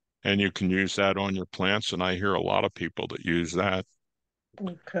soluble, and you can use that on your plants. And I hear a lot of people that use that.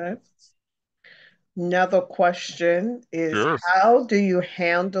 Okay. Another question is, Sure. how do you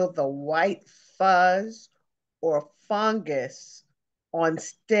handle the white fuzz or fungus on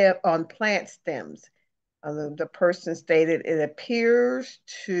plant stems? The person stated it appears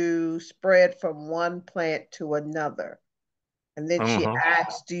to spread from one plant to another. And then she Uh-huh.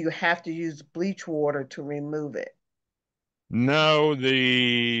 asked, do you have to use bleach water to remove it? No,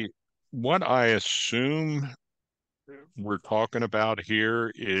 what I assume we're talking about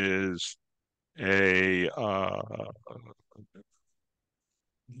here is a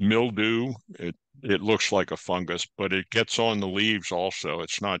mildew. It looks like a fungus, but it gets on the leaves also.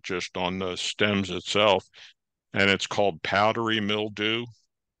 It's not just on the stems itself, and it's called powdery mildew.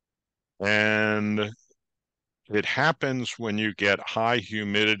 And it happens when you get high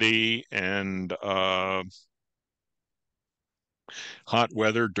humidity and hot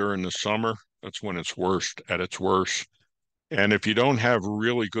weather during the summer. That's when it's at its worst. And if you don't have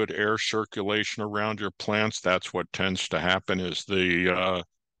really good air circulation around your plants, that's what tends to happen is the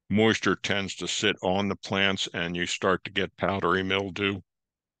moisture tends to sit on the plants and you start to get powdery mildew.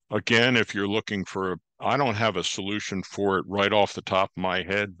 Again, if you're looking for, I don't have a solution for it right off the top of my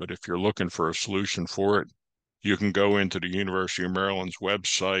head, but if you're looking for a solution for it, you can go into the University of Maryland's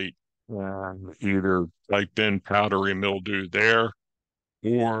website and either type in powdery mildew there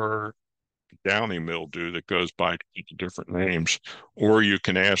or downy mildew that goes by different names, or you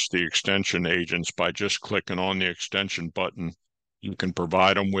can ask the extension agents by just clicking on the extension button. You can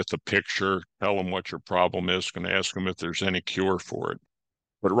provide them with a picture, tell them what your problem is, and ask them if there's any cure for it.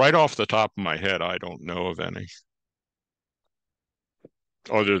 But right off the top of my head, I don't know of any,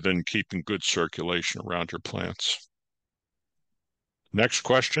 other than keeping good circulation around your plants. Next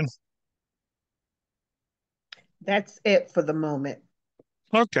question. That's it for the moment.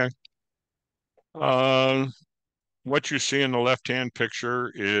 Okay. What you see in the left-hand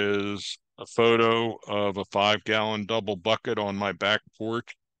picture is a photo of a 5-gallon double bucket on my back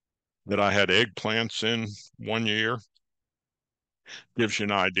porch that I had eggplants in one year. Gives you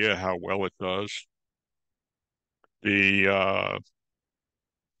an idea how well it does. The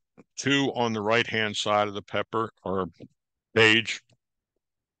two on the right-hand side of the page.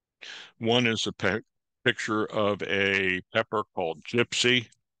 One is a picture of a pepper called Gypsy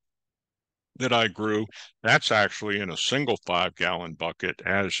that I grew. That's actually in a single 5-gallon bucket,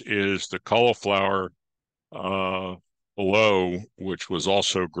 as is the cauliflower below, which was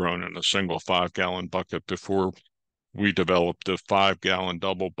also grown in a single 5-gallon bucket before we developed the 5-gallon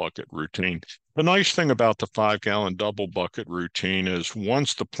double bucket routine. The nice thing about the 5-gallon double bucket routine is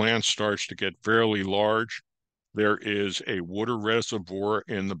once the plant starts to get fairly large, there is a water reservoir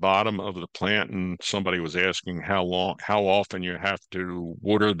in the bottom of the plant, and somebody was asking how often you have to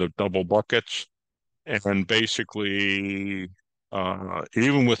water the double buckets. And basically,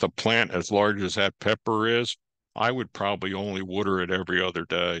 even with a plant as large as that pepper is, I would probably only water it every other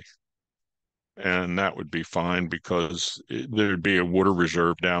day. And that would be fine because there'd be a water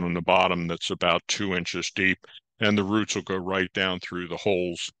reserve down in the bottom that's about 2 inches deep, and the roots will go right down through the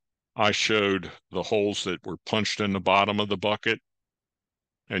holes. I showed the holes that were punched in the bottom of the bucket,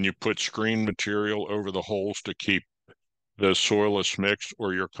 and you put screen material over the holes to keep the soilless mix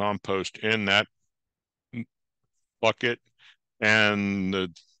or your compost in that bucket, and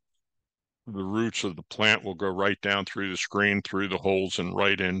the roots of the plant will go right down through the screen, through the holes, and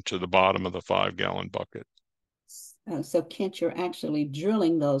right into the bottom of the 5-gallon bucket. So Kent, you're actually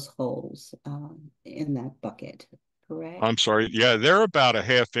drilling those holes in that bucket, correct? I'm sorry. Yeah, they're about a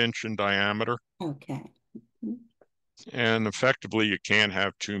 1/2 inch in diameter. Okay. And effectively, you can't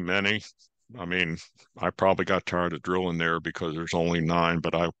have too many. I mean, I probably got tired of drilling there because there's only 9,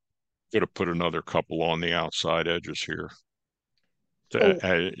 but I could have put another couple on the outside edges here. So,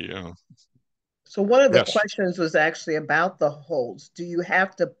 You know, so one of the yes, questions was actually about the holes. Do you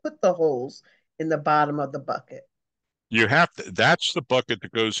have to put the holes in the bottom of the bucket? you have to. That's the bucket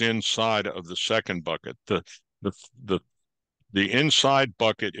that goes inside of the second bucket. The the the inside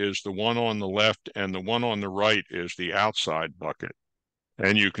bucket is the one on the left, and the one on the right is the outside bucket.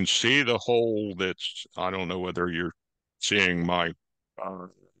 And you can see the hole that's, I don't know whether you're seeing my uh,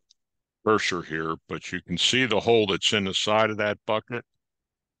 cursor here, but you can see the hole that's in the side of that bucket.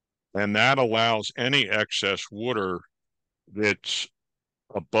 And that allows any excess water that's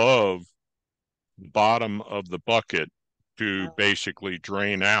above the bottom of the bucket to basically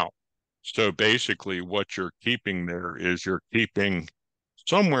drain out. So basically what you're keeping there is you're keeping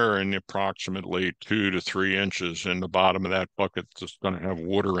somewhere in approximately 2 to 3 inches in the bottom of that bucket that's going to have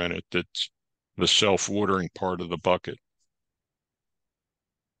water in it. That's the self-watering part of the bucket.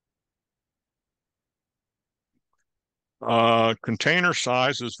 Container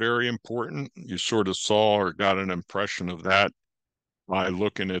size is very important. You sort of saw or got an impression of that by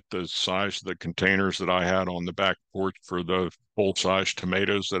looking at the size of the containers that I had on the back porch for the full-size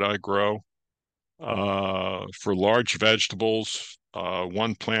tomatoes that I grow. For large vegetables,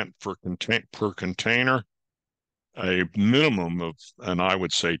 1 plant per container, a minimum of, and I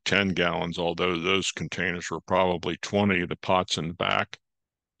would say 10 gallons, although those containers were probably 20, the pots in the back.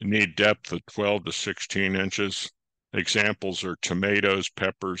 You need depth of 12 to 16 inches. Examples are tomatoes,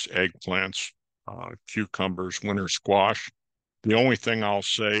 peppers, eggplants, cucumbers, winter squash. The only thing I'll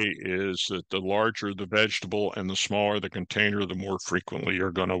say is that the larger the vegetable and the smaller the container, the more frequently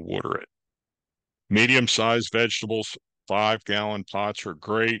you're going to water it. Medium-sized vegetables, 5-gallon pots are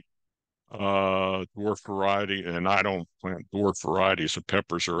great. Dwarf variety, and I don't plant dwarf varieties of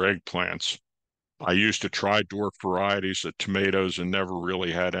peppers or eggplants. I used to try dwarf varieties of tomatoes and never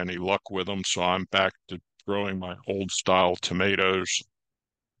really had any luck with them, so I'm back to growing my old style tomatoes.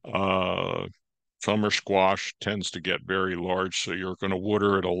 Summer squash tends to get very large, so you're going to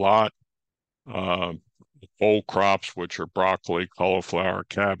water it a lot. Uh, Pole crops, which are broccoli, cauliflower,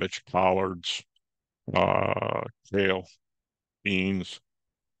 cabbage, collards, kale, beans.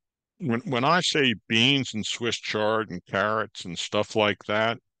 When I say beans and Swiss chard and carrots and stuff like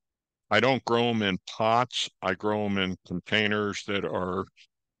that, I don't grow them in pots. I grow them in containers that are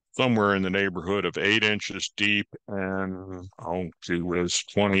somewhere in the neighborhood of 8 inches deep and was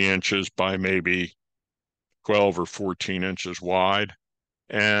 20 inches by maybe 12 or 14 inches wide.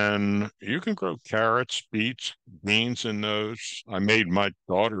 And you can grow carrots, beets, beans in those. I made my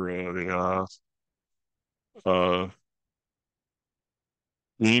daughter a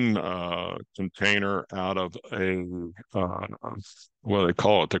bean container out of a what do they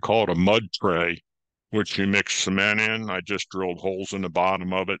call it? They call it a mud tray, which you mix cement in. I just drilled holes in the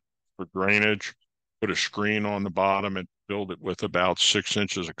bottom of it for drainage, put a screen on the bottom, and filled it with about 6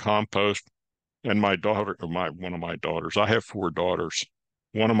 inches of compost. And my daughter, or one of my daughters, I have 4 daughters.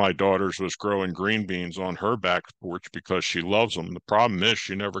 One of my daughters was growing green beans on her back porch because she loves them. The problem is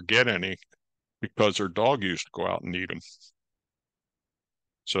she never get any because her dog used to go out and eat them.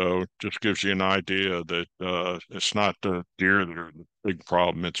 So just gives you an idea that it's not the deer that are the big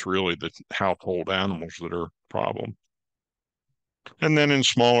problem. It's really the household animals that are a problem. And then in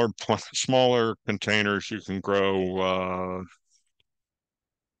smaller containers, you can grow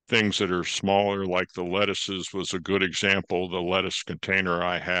things that are smaller, like the lettuces was a good example. The lettuce container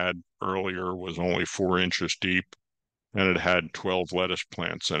I had earlier was only 4 inches deep, and it had 12 lettuce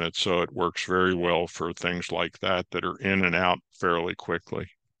plants in it. So it works very well for things like that that are in and out fairly quickly.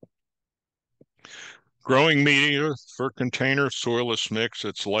 Growing media for container, soilless mix.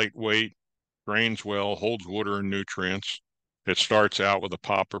 It's lightweight, drains well, holds water and nutrients. It starts out with a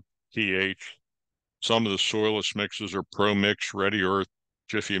proper pH. Some of the soilless mixes are Pro Mix, Ready Earth,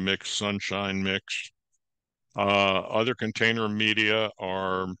 Jiffy Mix, Sunshine Mix. Other container media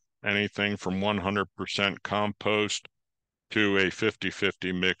are anything from 100% compost to a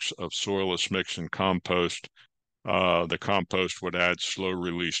 50-50 mix of soilless mix and compost. The compost would add slow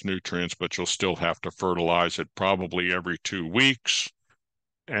release nutrients, but you'll still have to fertilize it probably every 2 weeks.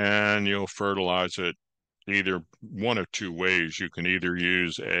 And you'll fertilize it either one of 2 ways. You can either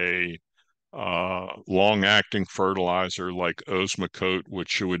use a long-acting fertilizer like Osmocote,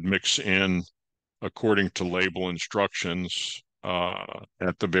 which you would mix in according to label instructions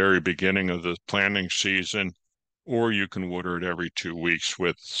at the very beginning of the planting season, or you can water it every 2 weeks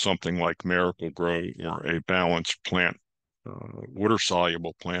with something like Miracle-Gro or a balanced plant,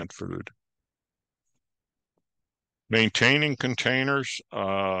 water-soluble plant food. Maintaining containers,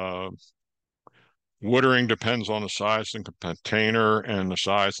 watering depends on the size of the container and the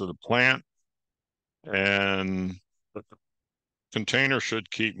size of the plant. And the container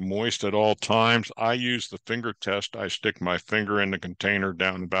should keep moist at all times. I use the finger test. I stick my finger in the container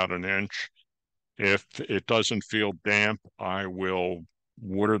down about an inch. If it doesn't feel damp, I will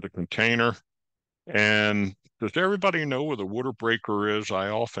water the container. And does everybody know what a water breaker is? I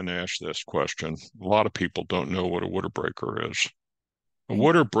often ask this question. A lot of people don't know what a water breaker is. A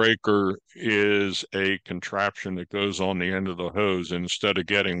water breaker is a contraption that goes on the end of the hose. Instead of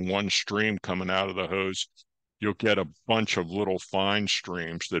getting one stream coming out of the hose, you'll get a bunch of little fine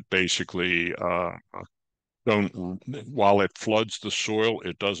streams that basically while it floods the soil,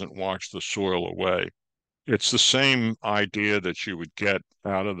 it doesn't wash the soil away. It's the same idea that you would get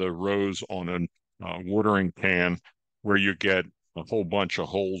out of the rose on a watering can, where you get a whole bunch of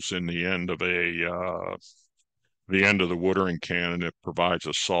holes in the end of the end of the watering can, and it provides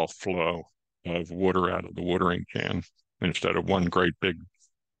a soft flow of water out of the watering can instead of one great big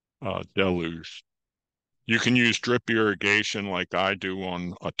deluge. You can use drip irrigation like I do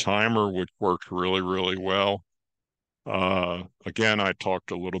on a timer, which works really, really well. Again, I talked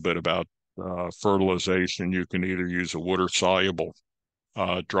a little bit about fertilization. You can either use a water-soluble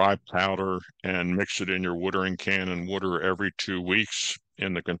dry powder and mix it in your watering can and water every 2 weeks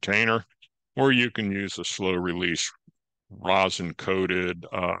in the container, or you can use a slow-release rosin-coated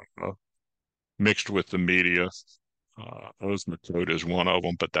mixed with the media. Osmocote is one of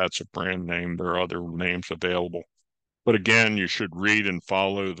them, but that's a brand name. There are other names available. But again, you should read and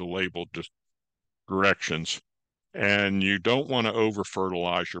follow the labeled directions. And you don't want to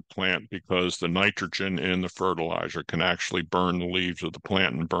over-fertilize your plant, because the nitrogen in the fertilizer can actually burn the leaves of the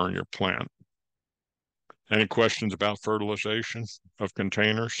plant and burn your plant. Any questions about fertilization of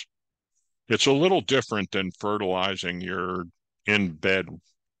containers? It's a little different than fertilizing your in-bed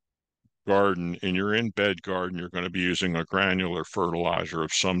garden. In your in-bed garden, you're going to be using a granular fertilizer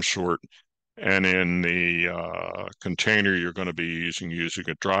of some sort. And in the container, you're going to be using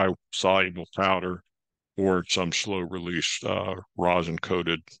a dry soluble powder or some slow-release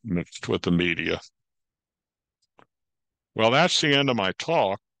rosin-coated mixed with the media. Well, that's the end of my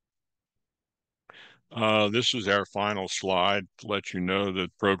talk. This is our final slide to let you know that the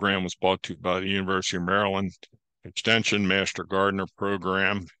program was brought to you by the University of Maryland Extension Master Gardener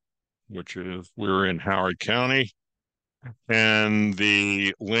Program, which is, we're in Howard County. And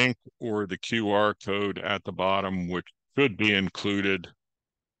the link or the QR code at the bottom, which should be included,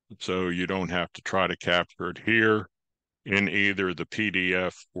 so you don't have to try to capture it here, in either the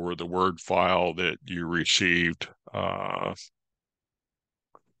PDF or the Word file that you received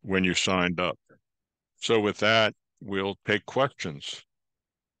when you signed up. So with that, we'll take questions.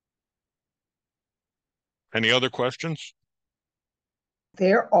 Any other questions?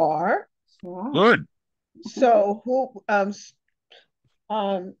 There are. Good. So who,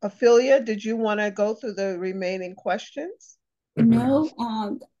 Ophelia, did you want to go through the remaining questions? No,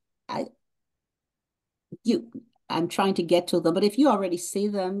 I'm trying to get to them, but if you already see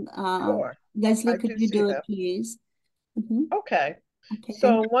them, Sure. Leslie, I could do you see do them. it, please? Okay. Okay,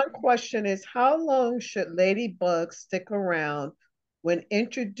 So one question is, how long should ladybugs stick around when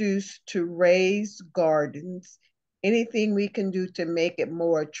introduced to raised gardens? Anything we can do to make it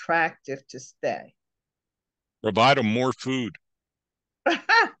more attractive to stay? Provide them more food. Which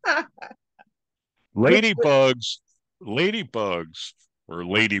Ladybugs, or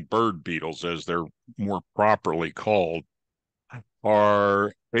ladybird beetles, as they're more properly called,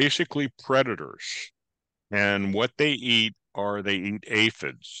 are basically predators. And what they eat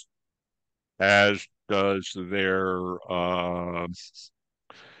aphids, as does their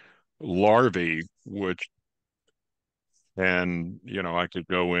larvae, which, and I could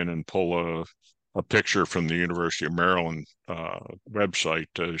go in and pull a picture from the University of Maryland website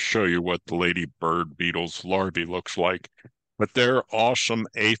to show you what the ladybird beetle's larvae looks like. But they're awesome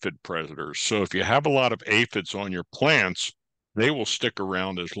aphid predators. So if you have a lot of aphids on your plants, they will stick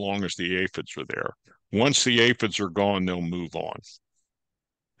around as long as the aphids are there. Once the aphids are gone, they'll move on.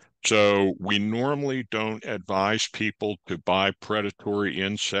 So we normally don't advise people to buy predatory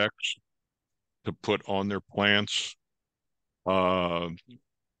insects to put on their plants.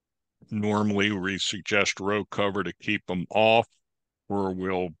 Normally we suggest row cover to keep them off, or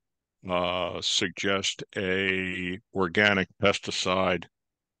we'll suggest a organic pesticide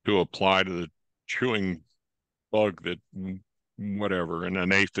to apply to the chewing bug that, whatever, and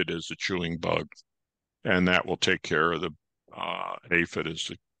an aphid is a chewing bug. and that will take care of the aphids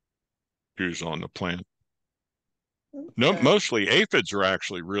that choose on the plant. No, Okay. mostly aphids are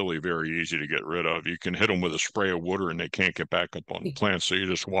actually really very easy to get rid of. You can hit them with a spray of water and they can't get back up on the plant, so you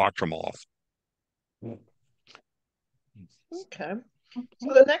just watch them off. Okay.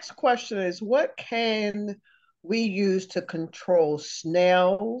 So the next question is, what can we use to control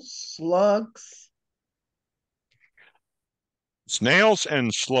snails, slugs? Snails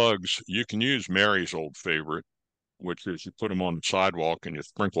and slugs, you can use Mary's old favorite, which is you put them on the sidewalk and you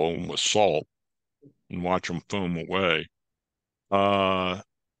sprinkle them with salt and watch them foam away.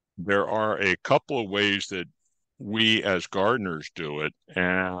 There are a couple of ways that we as gardeners do it.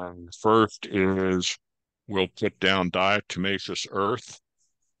 And first is we'll put down diatomaceous earth,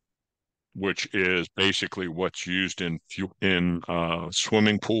 which is basically what's used in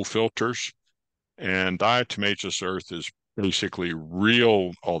swimming pool filters. And diatomaceous earth is basically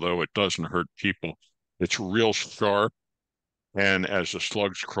real, although it doesn't hurt people. It's real sharp, and as the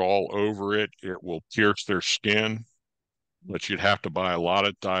slugs crawl over it, it will pierce their skin. But you'd have to buy a lot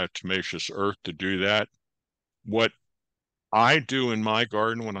of diatomaceous earth to do that. What I do in my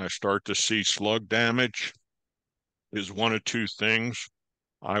garden when I start to see slug damage is one of two things.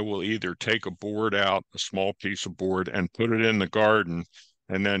 I will either take a board out, a small piece of board, and put it in the garden,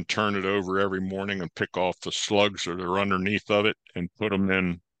 and then turn it over every morning and pick off the slugs that are underneath of it and put them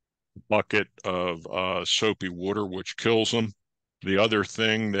in a bucket of soapy water, which kills them. The other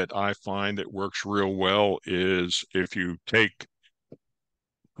thing that I find that works real well is if you take,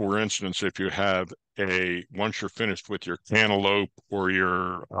 for instance, if you have once you're finished with your cantaloupe or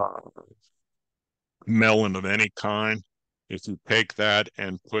your melon of any kind, if you take that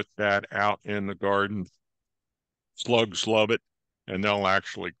and put that out in the garden, slugs love it, and they'll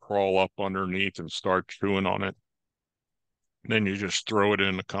actually crawl up underneath and start chewing on it. Then you just throw it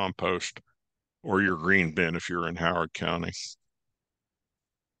in the compost or your green bin if you're in Howard County.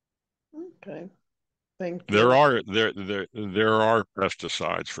 Okay. Thank There you. are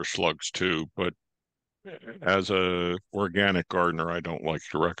pesticides for slugs too, but as a organic gardener, I don't like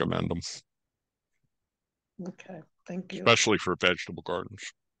to recommend them, Okay. Thank you. especially for vegetable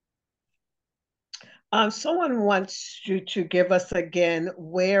gardens. Someone wants you to give us again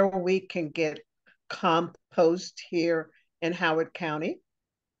where we can get compost here in Howard County.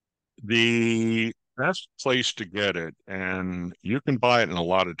 The best place to get it, and you can buy it in a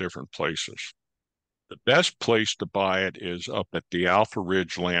lot of different places. The best place to buy it is up at the Alpha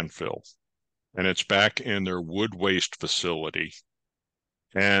Ridge landfill, and it's back in their wood waste facility.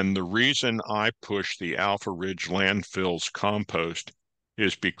 And the reason I push the Alpha Ridge landfill's compost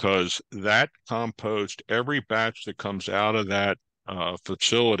is because that compost, every batch that comes out of that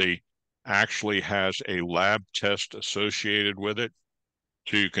facility actually has a lab test associated with it.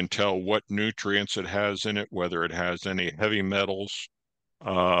 So you can tell what nutrients it has in it, whether it has any heavy metals,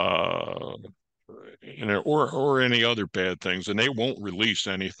 or any other bad things, and they won't release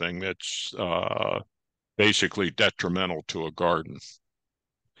anything that's basically detrimental to a garden.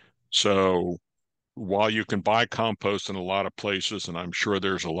 So while you can buy compost in a lot of places, and I'm sure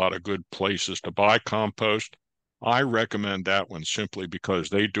there's a lot of good places to buy compost, I recommend that one simply because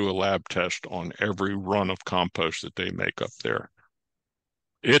they do a lab test on every run of compost that they make up there.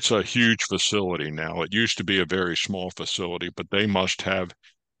 It's a huge facility now. It used to be a very small facility, but they must have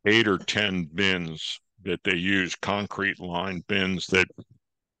 8 or 10 bins that they use, concrete lined bins that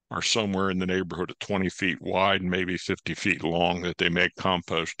are somewhere in the neighborhood of 20 feet wide and maybe 50 feet long that they make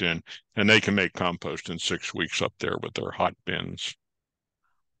compost in. And they can make compost in 6 weeks up there with their hot bins.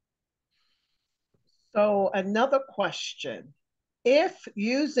 So another question. If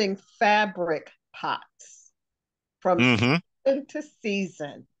using fabric pots from season to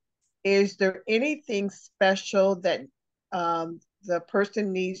season, is there anything special that the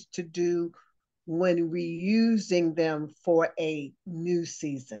person needs to do when reusing them for a new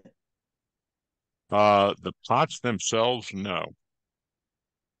season? The pots themselves, no.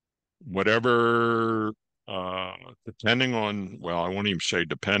 Whatever, depending on, well, I won't even say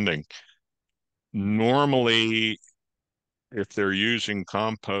depending. Normally, if they're using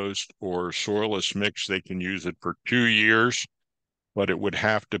compost or soilless mix, they can use it for 2 years, but it would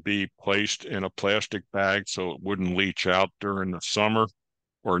have to be placed in a plastic bag so it wouldn't leach out during the summer,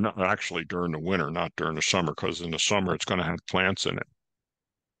 or not actually during the winter, not during the summer, because in the summer it's going to have plants in it.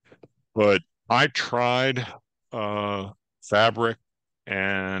 But I tried fabric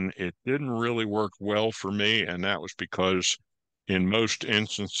and it didn't really work well for me, and that was because in most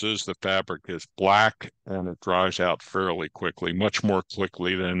instances the fabric is black and it dries out fairly quickly, much more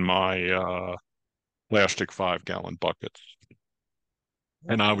quickly than my plastic 5-gallon buckets.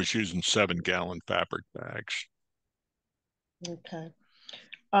 And I was using 7-gallon fabric bags. Okay.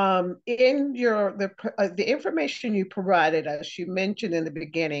 In the information you provided us, you mentioned in the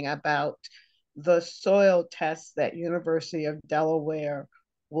beginning about the soil tests that University of Delaware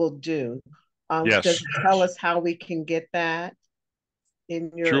will do. Does Yes, it tell us how we can get that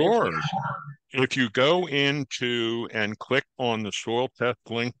in your sure. information? If you go into and click on the soil test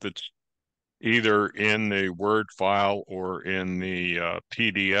link that's either in the Word file or in the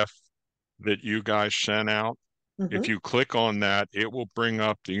PDF that you guys sent out, if Mm-hmm. you click on that, it will bring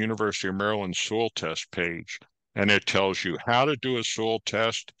up the University of Maryland soil test page, and it tells you how to do a soil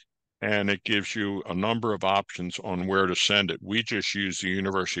test, and it gives you a number of options on where to send it. We just use the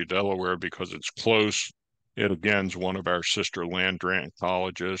University of Delaware because it's close. It again is one of our sister land grant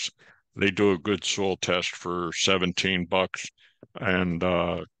colleges. They do a good soil test for $17. And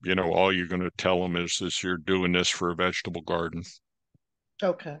all you're going to tell them is this: you're doing this for a vegetable garden.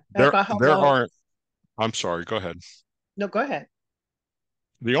 Okay. There, About how there long? are. I'm sorry. Go ahead. No, go ahead.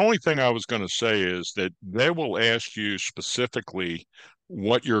 The only thing I was going to say is that they will ask you specifically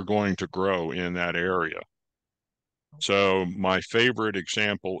what you're going to grow in that area. So my favorite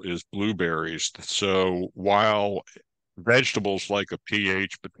example is blueberries. So while vegetables like a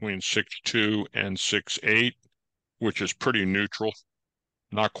pH between 6.2 and 6.8, which is pretty neutral,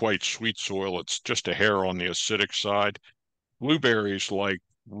 not quite sweet soil, it's just a hair on the acidic side. Blueberries like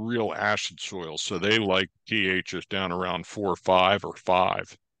real acid soil, so they like pHs down around 4.5 or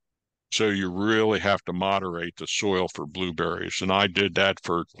 5. So you really have to moderate the soil for blueberries. And I did that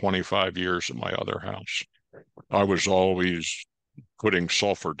for 25 years at my other house. I was always putting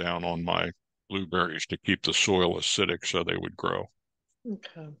sulfur down on my blueberries to keep the soil acidic so they would grow.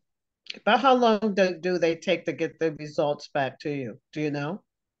 Okay. About how long do they take to get the results back to you? Do you know?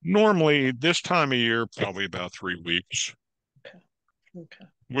 Normally, this time of year, probably about 3 weeks, Okay. Okay.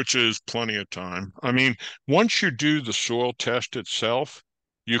 which is plenty of time. I mean, once you do the soil test itself,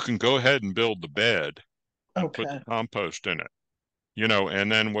 you can go ahead and build the bed and put the Okay. compost in it,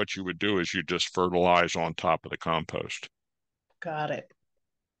 and then what you would do is you just fertilize on top of the compost. Got it.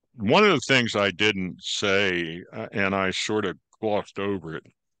 One of the things I didn't say, and I sort of glossed over it,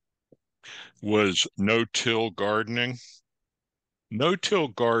 was no-till gardening. No-till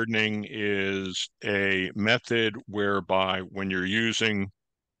gardening is a method whereby when you're using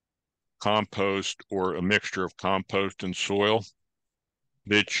compost or a mixture of compost and soil,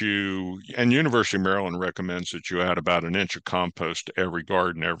 and University of Maryland recommends that you add about an inch of compost to every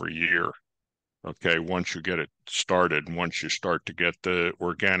garden every year. Okay, once you get it started, once you start to get the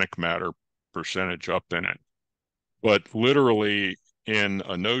organic matter percentage up in it. But literally in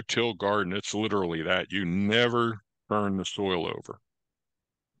a no-till garden, it's literally that. You never turn the soil over.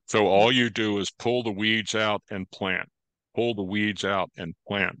 So all you do is pull the weeds out and plant, pull the weeds out and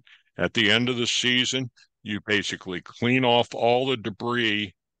plant. At the end of the season, you basically clean off all the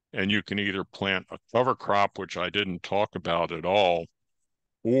debris, and you can either plant a cover crop, which I didn't talk about at all,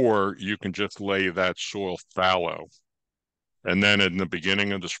 or you can just lay that soil fallow. And then in the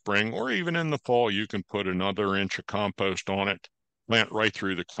beginning of the spring or even in the fall, you can put another inch of compost on it, plant right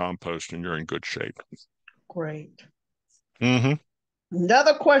through the compost, and you're in good shape. Great. Mm-hmm.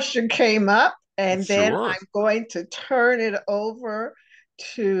 Another question came up, and then Sure. I'm going to turn it over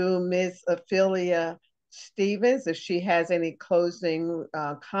to Ms. Ophelia Stevens if she has any closing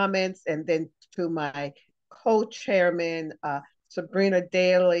comments, and then to my co-chairman, Sabrina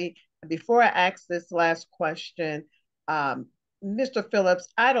Daly. Before I ask this last question, Mr. Phillips,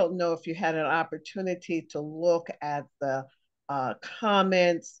 I don't know if you had an opportunity to look at the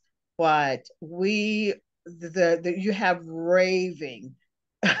comments, but you have raving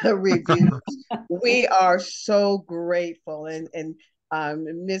reviews. We are so grateful, and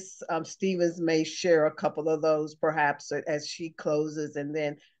Miss Stevens may share a couple of those perhaps as she closes, and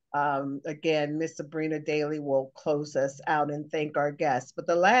then again, Miss Sabrina Daly will close us out and thank our guests. But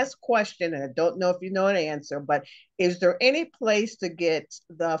the last question, and I don't know if you know an answer, but is there any place to get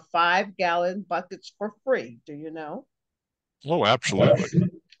the 5-gallon buckets for free? Do you know? Oh, absolutely.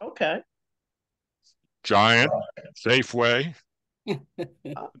 Okay. Giant, Safeway. Uh,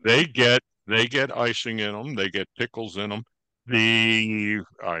 They get icing in them. They get pickles in them.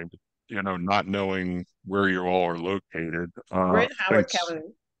 Not knowing where you all are located. we're in Howard County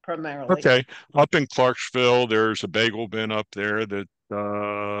primarily. Okay, up in Clarksville, there's a bagel bin up there that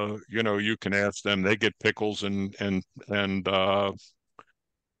you can ask them. They get pickles and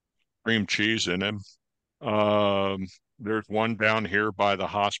cream cheese in them. Um, there's one down here by the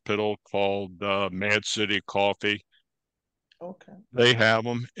hospital called Mad City Coffee. Okay. They have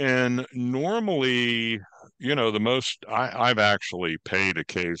them, and normally, you know, the most I've actually paid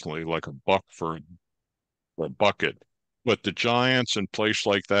occasionally like $1 for a bucket. But the Giants and place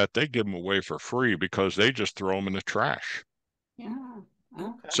like that, they give them away for free because they just throw them in the trash. Yeah.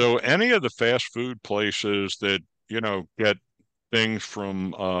 Okay. So any of the fast food places that, you know, get things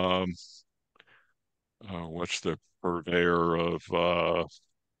from what's the purveyor of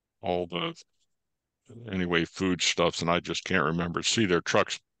all the anyway foodstuffs, and I just can't remember. See their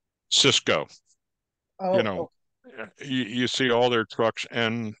trucks, Cisco. You Oh, know, oh, you see all their trucks,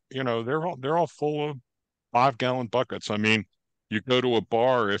 and you know they're all full of 5-gallon buckets. I mean, you go to a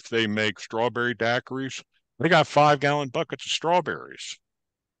bar if they make strawberry daiquiris, they got 5-gallon buckets of strawberries.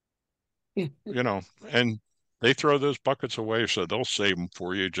 You know, and they throw those buckets away, so they'll save them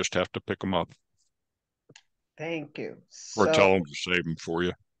for you. You just have to pick them up thank you. or So, tell them to save them for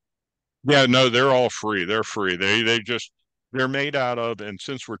you. Yeah, no, they're all free. They're free. They're made out of, and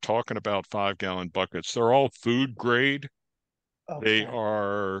since we're talking about 5-gallon buckets, they're all food grade. They okay.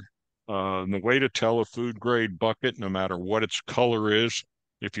 are the way to tell a food grade bucket, no matter what its color is,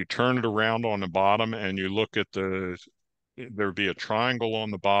 if you turn it around on the bottom and you look at there'd be a triangle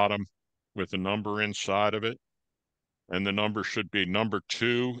on the bottom with a number inside of it, and the number should be number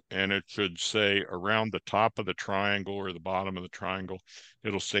 2, and it should say around the top of the triangle or the bottom of the triangle,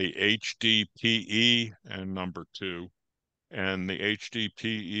 it'll say HDPE and number 2. And the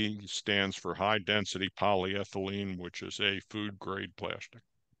HDPE stands for high density polyethylene, which is a food grade plastic.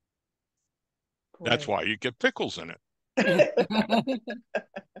 That's Great. why you get pickles in it.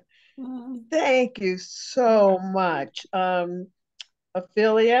 Thank you so much.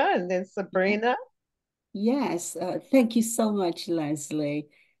 Ophelia and then Sabrina. Yes, thank you so much, Leslie.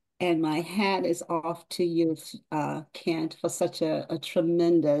 And my hat is off to you, Kent, for such a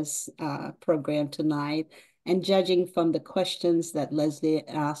tremendous program tonight. And judging from the questions that Leslie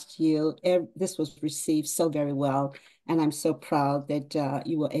asked you, this was received so very well. And I'm so proud that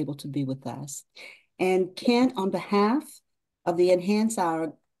you were able to be with us. And Kent, on behalf of the Enhance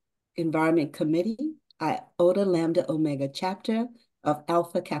Our Environment Committee, Iota Lambda Omega chapter of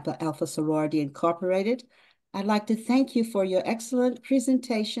Alpha Kappa Alpha Sorority Incorporated, I'd like to thank you for your excellent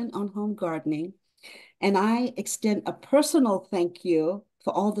presentation on home gardening. And I extend a personal thank you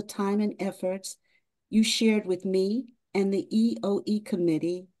for all the time and efforts you shared with me and the EOE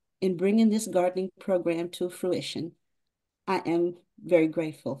committee in bringing this gardening program to fruition. I am very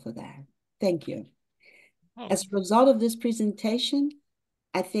grateful for that. Thank you. Oh, As a result of this presentation,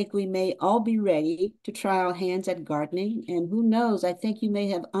 I think we may all be ready to try our hands at gardening. And who knows, I think you may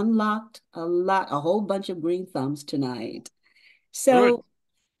have unlocked a whole bunch of green thumbs tonight. good.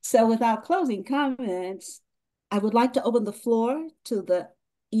 So without closing comments, I would like to open the floor to the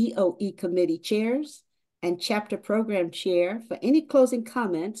EOE committee chairs and chapter program chair for any closing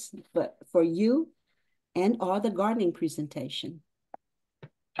comments, but for you and or the gardening presentation.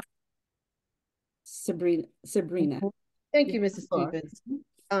 Sabrina. Thank you, Mrs. Stevens.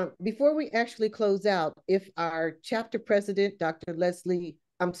 Before we actually close out, if our chapter president, Dr.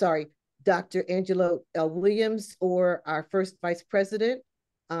 Angelo L. Williams, or our first vice president,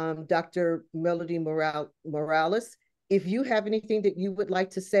 Dr. Melody Morales, if you have anything that you would like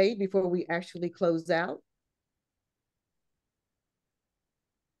to say before we actually close out.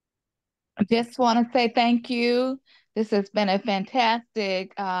 I just want to say thank you. This has been a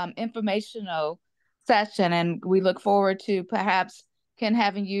fantastic informational session, and we look forward to perhaps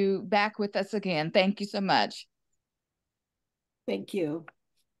having you back with us again. Thank you so much. Thank you.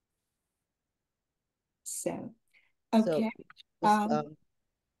 So, okay. So,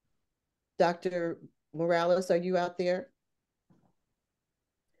 Dr. Morales, are you out there?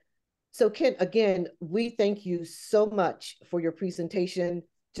 So Ken, again, we thank you so much for your presentation.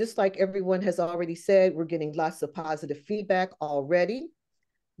 Just like everyone has already said, we're getting lots of positive feedback already.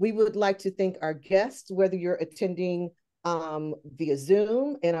 We would like to thank our guests, whether you're attending via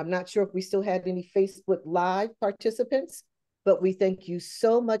Zoom, and I'm not sure if we still had any Facebook Live participants, but we thank you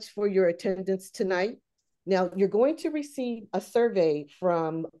so much for your attendance tonight. Now, you're going to receive a survey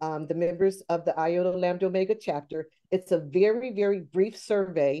from the members of the Iota Lambda Omega chapter. It's a very, very brief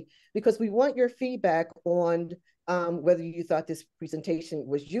survey because we want your feedback on whether you thought this presentation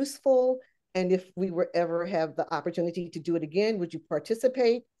was useful, and if we were ever have the opportunity to do it again, would you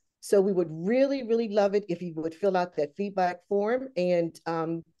participate? So we would really, really love it if you would fill out that feedback form, and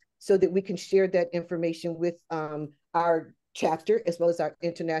so that we can share that information with our chapter as well as our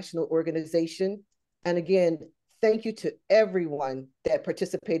international organization. And again, thank you to everyone that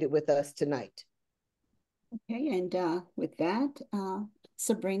participated with us tonight. Okay, and with that,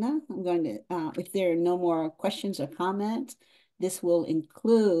 Sabrina, I'm going to, if there are no more questions or comments, this will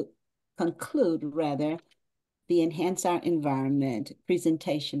conclude the Enhance Our Environment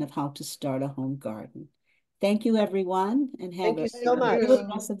presentation of how to start a home garden. Thank you, everyone, and have Thank you a so much. good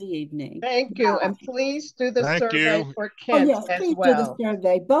rest of the evening. Thank you. And please do the Thank survey you. for Oh, Kent yes, as please do the well.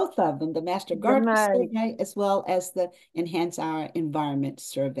 survey, both of them, the Master Good Gardener night. survey as well as the Enhance Our Environment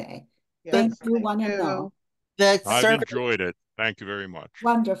survey. Yes, Thank you, thank one and all. you. The I've survey, enjoyed it. Thank you very much.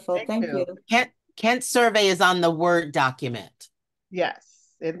 Wonderful, Thank thank you. you. Kent survey is on the Word document. Yes,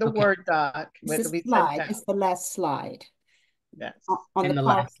 in the Okay. Word doc, It's it'll the be sent slide, out. it's the last slide Yes. on In the the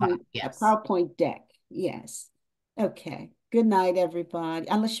last slide, PowerPoint, yes. PowerPoint deck, yes. Okay, good night, everybody,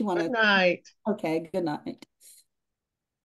 unless you want Good to, night. okay, good night.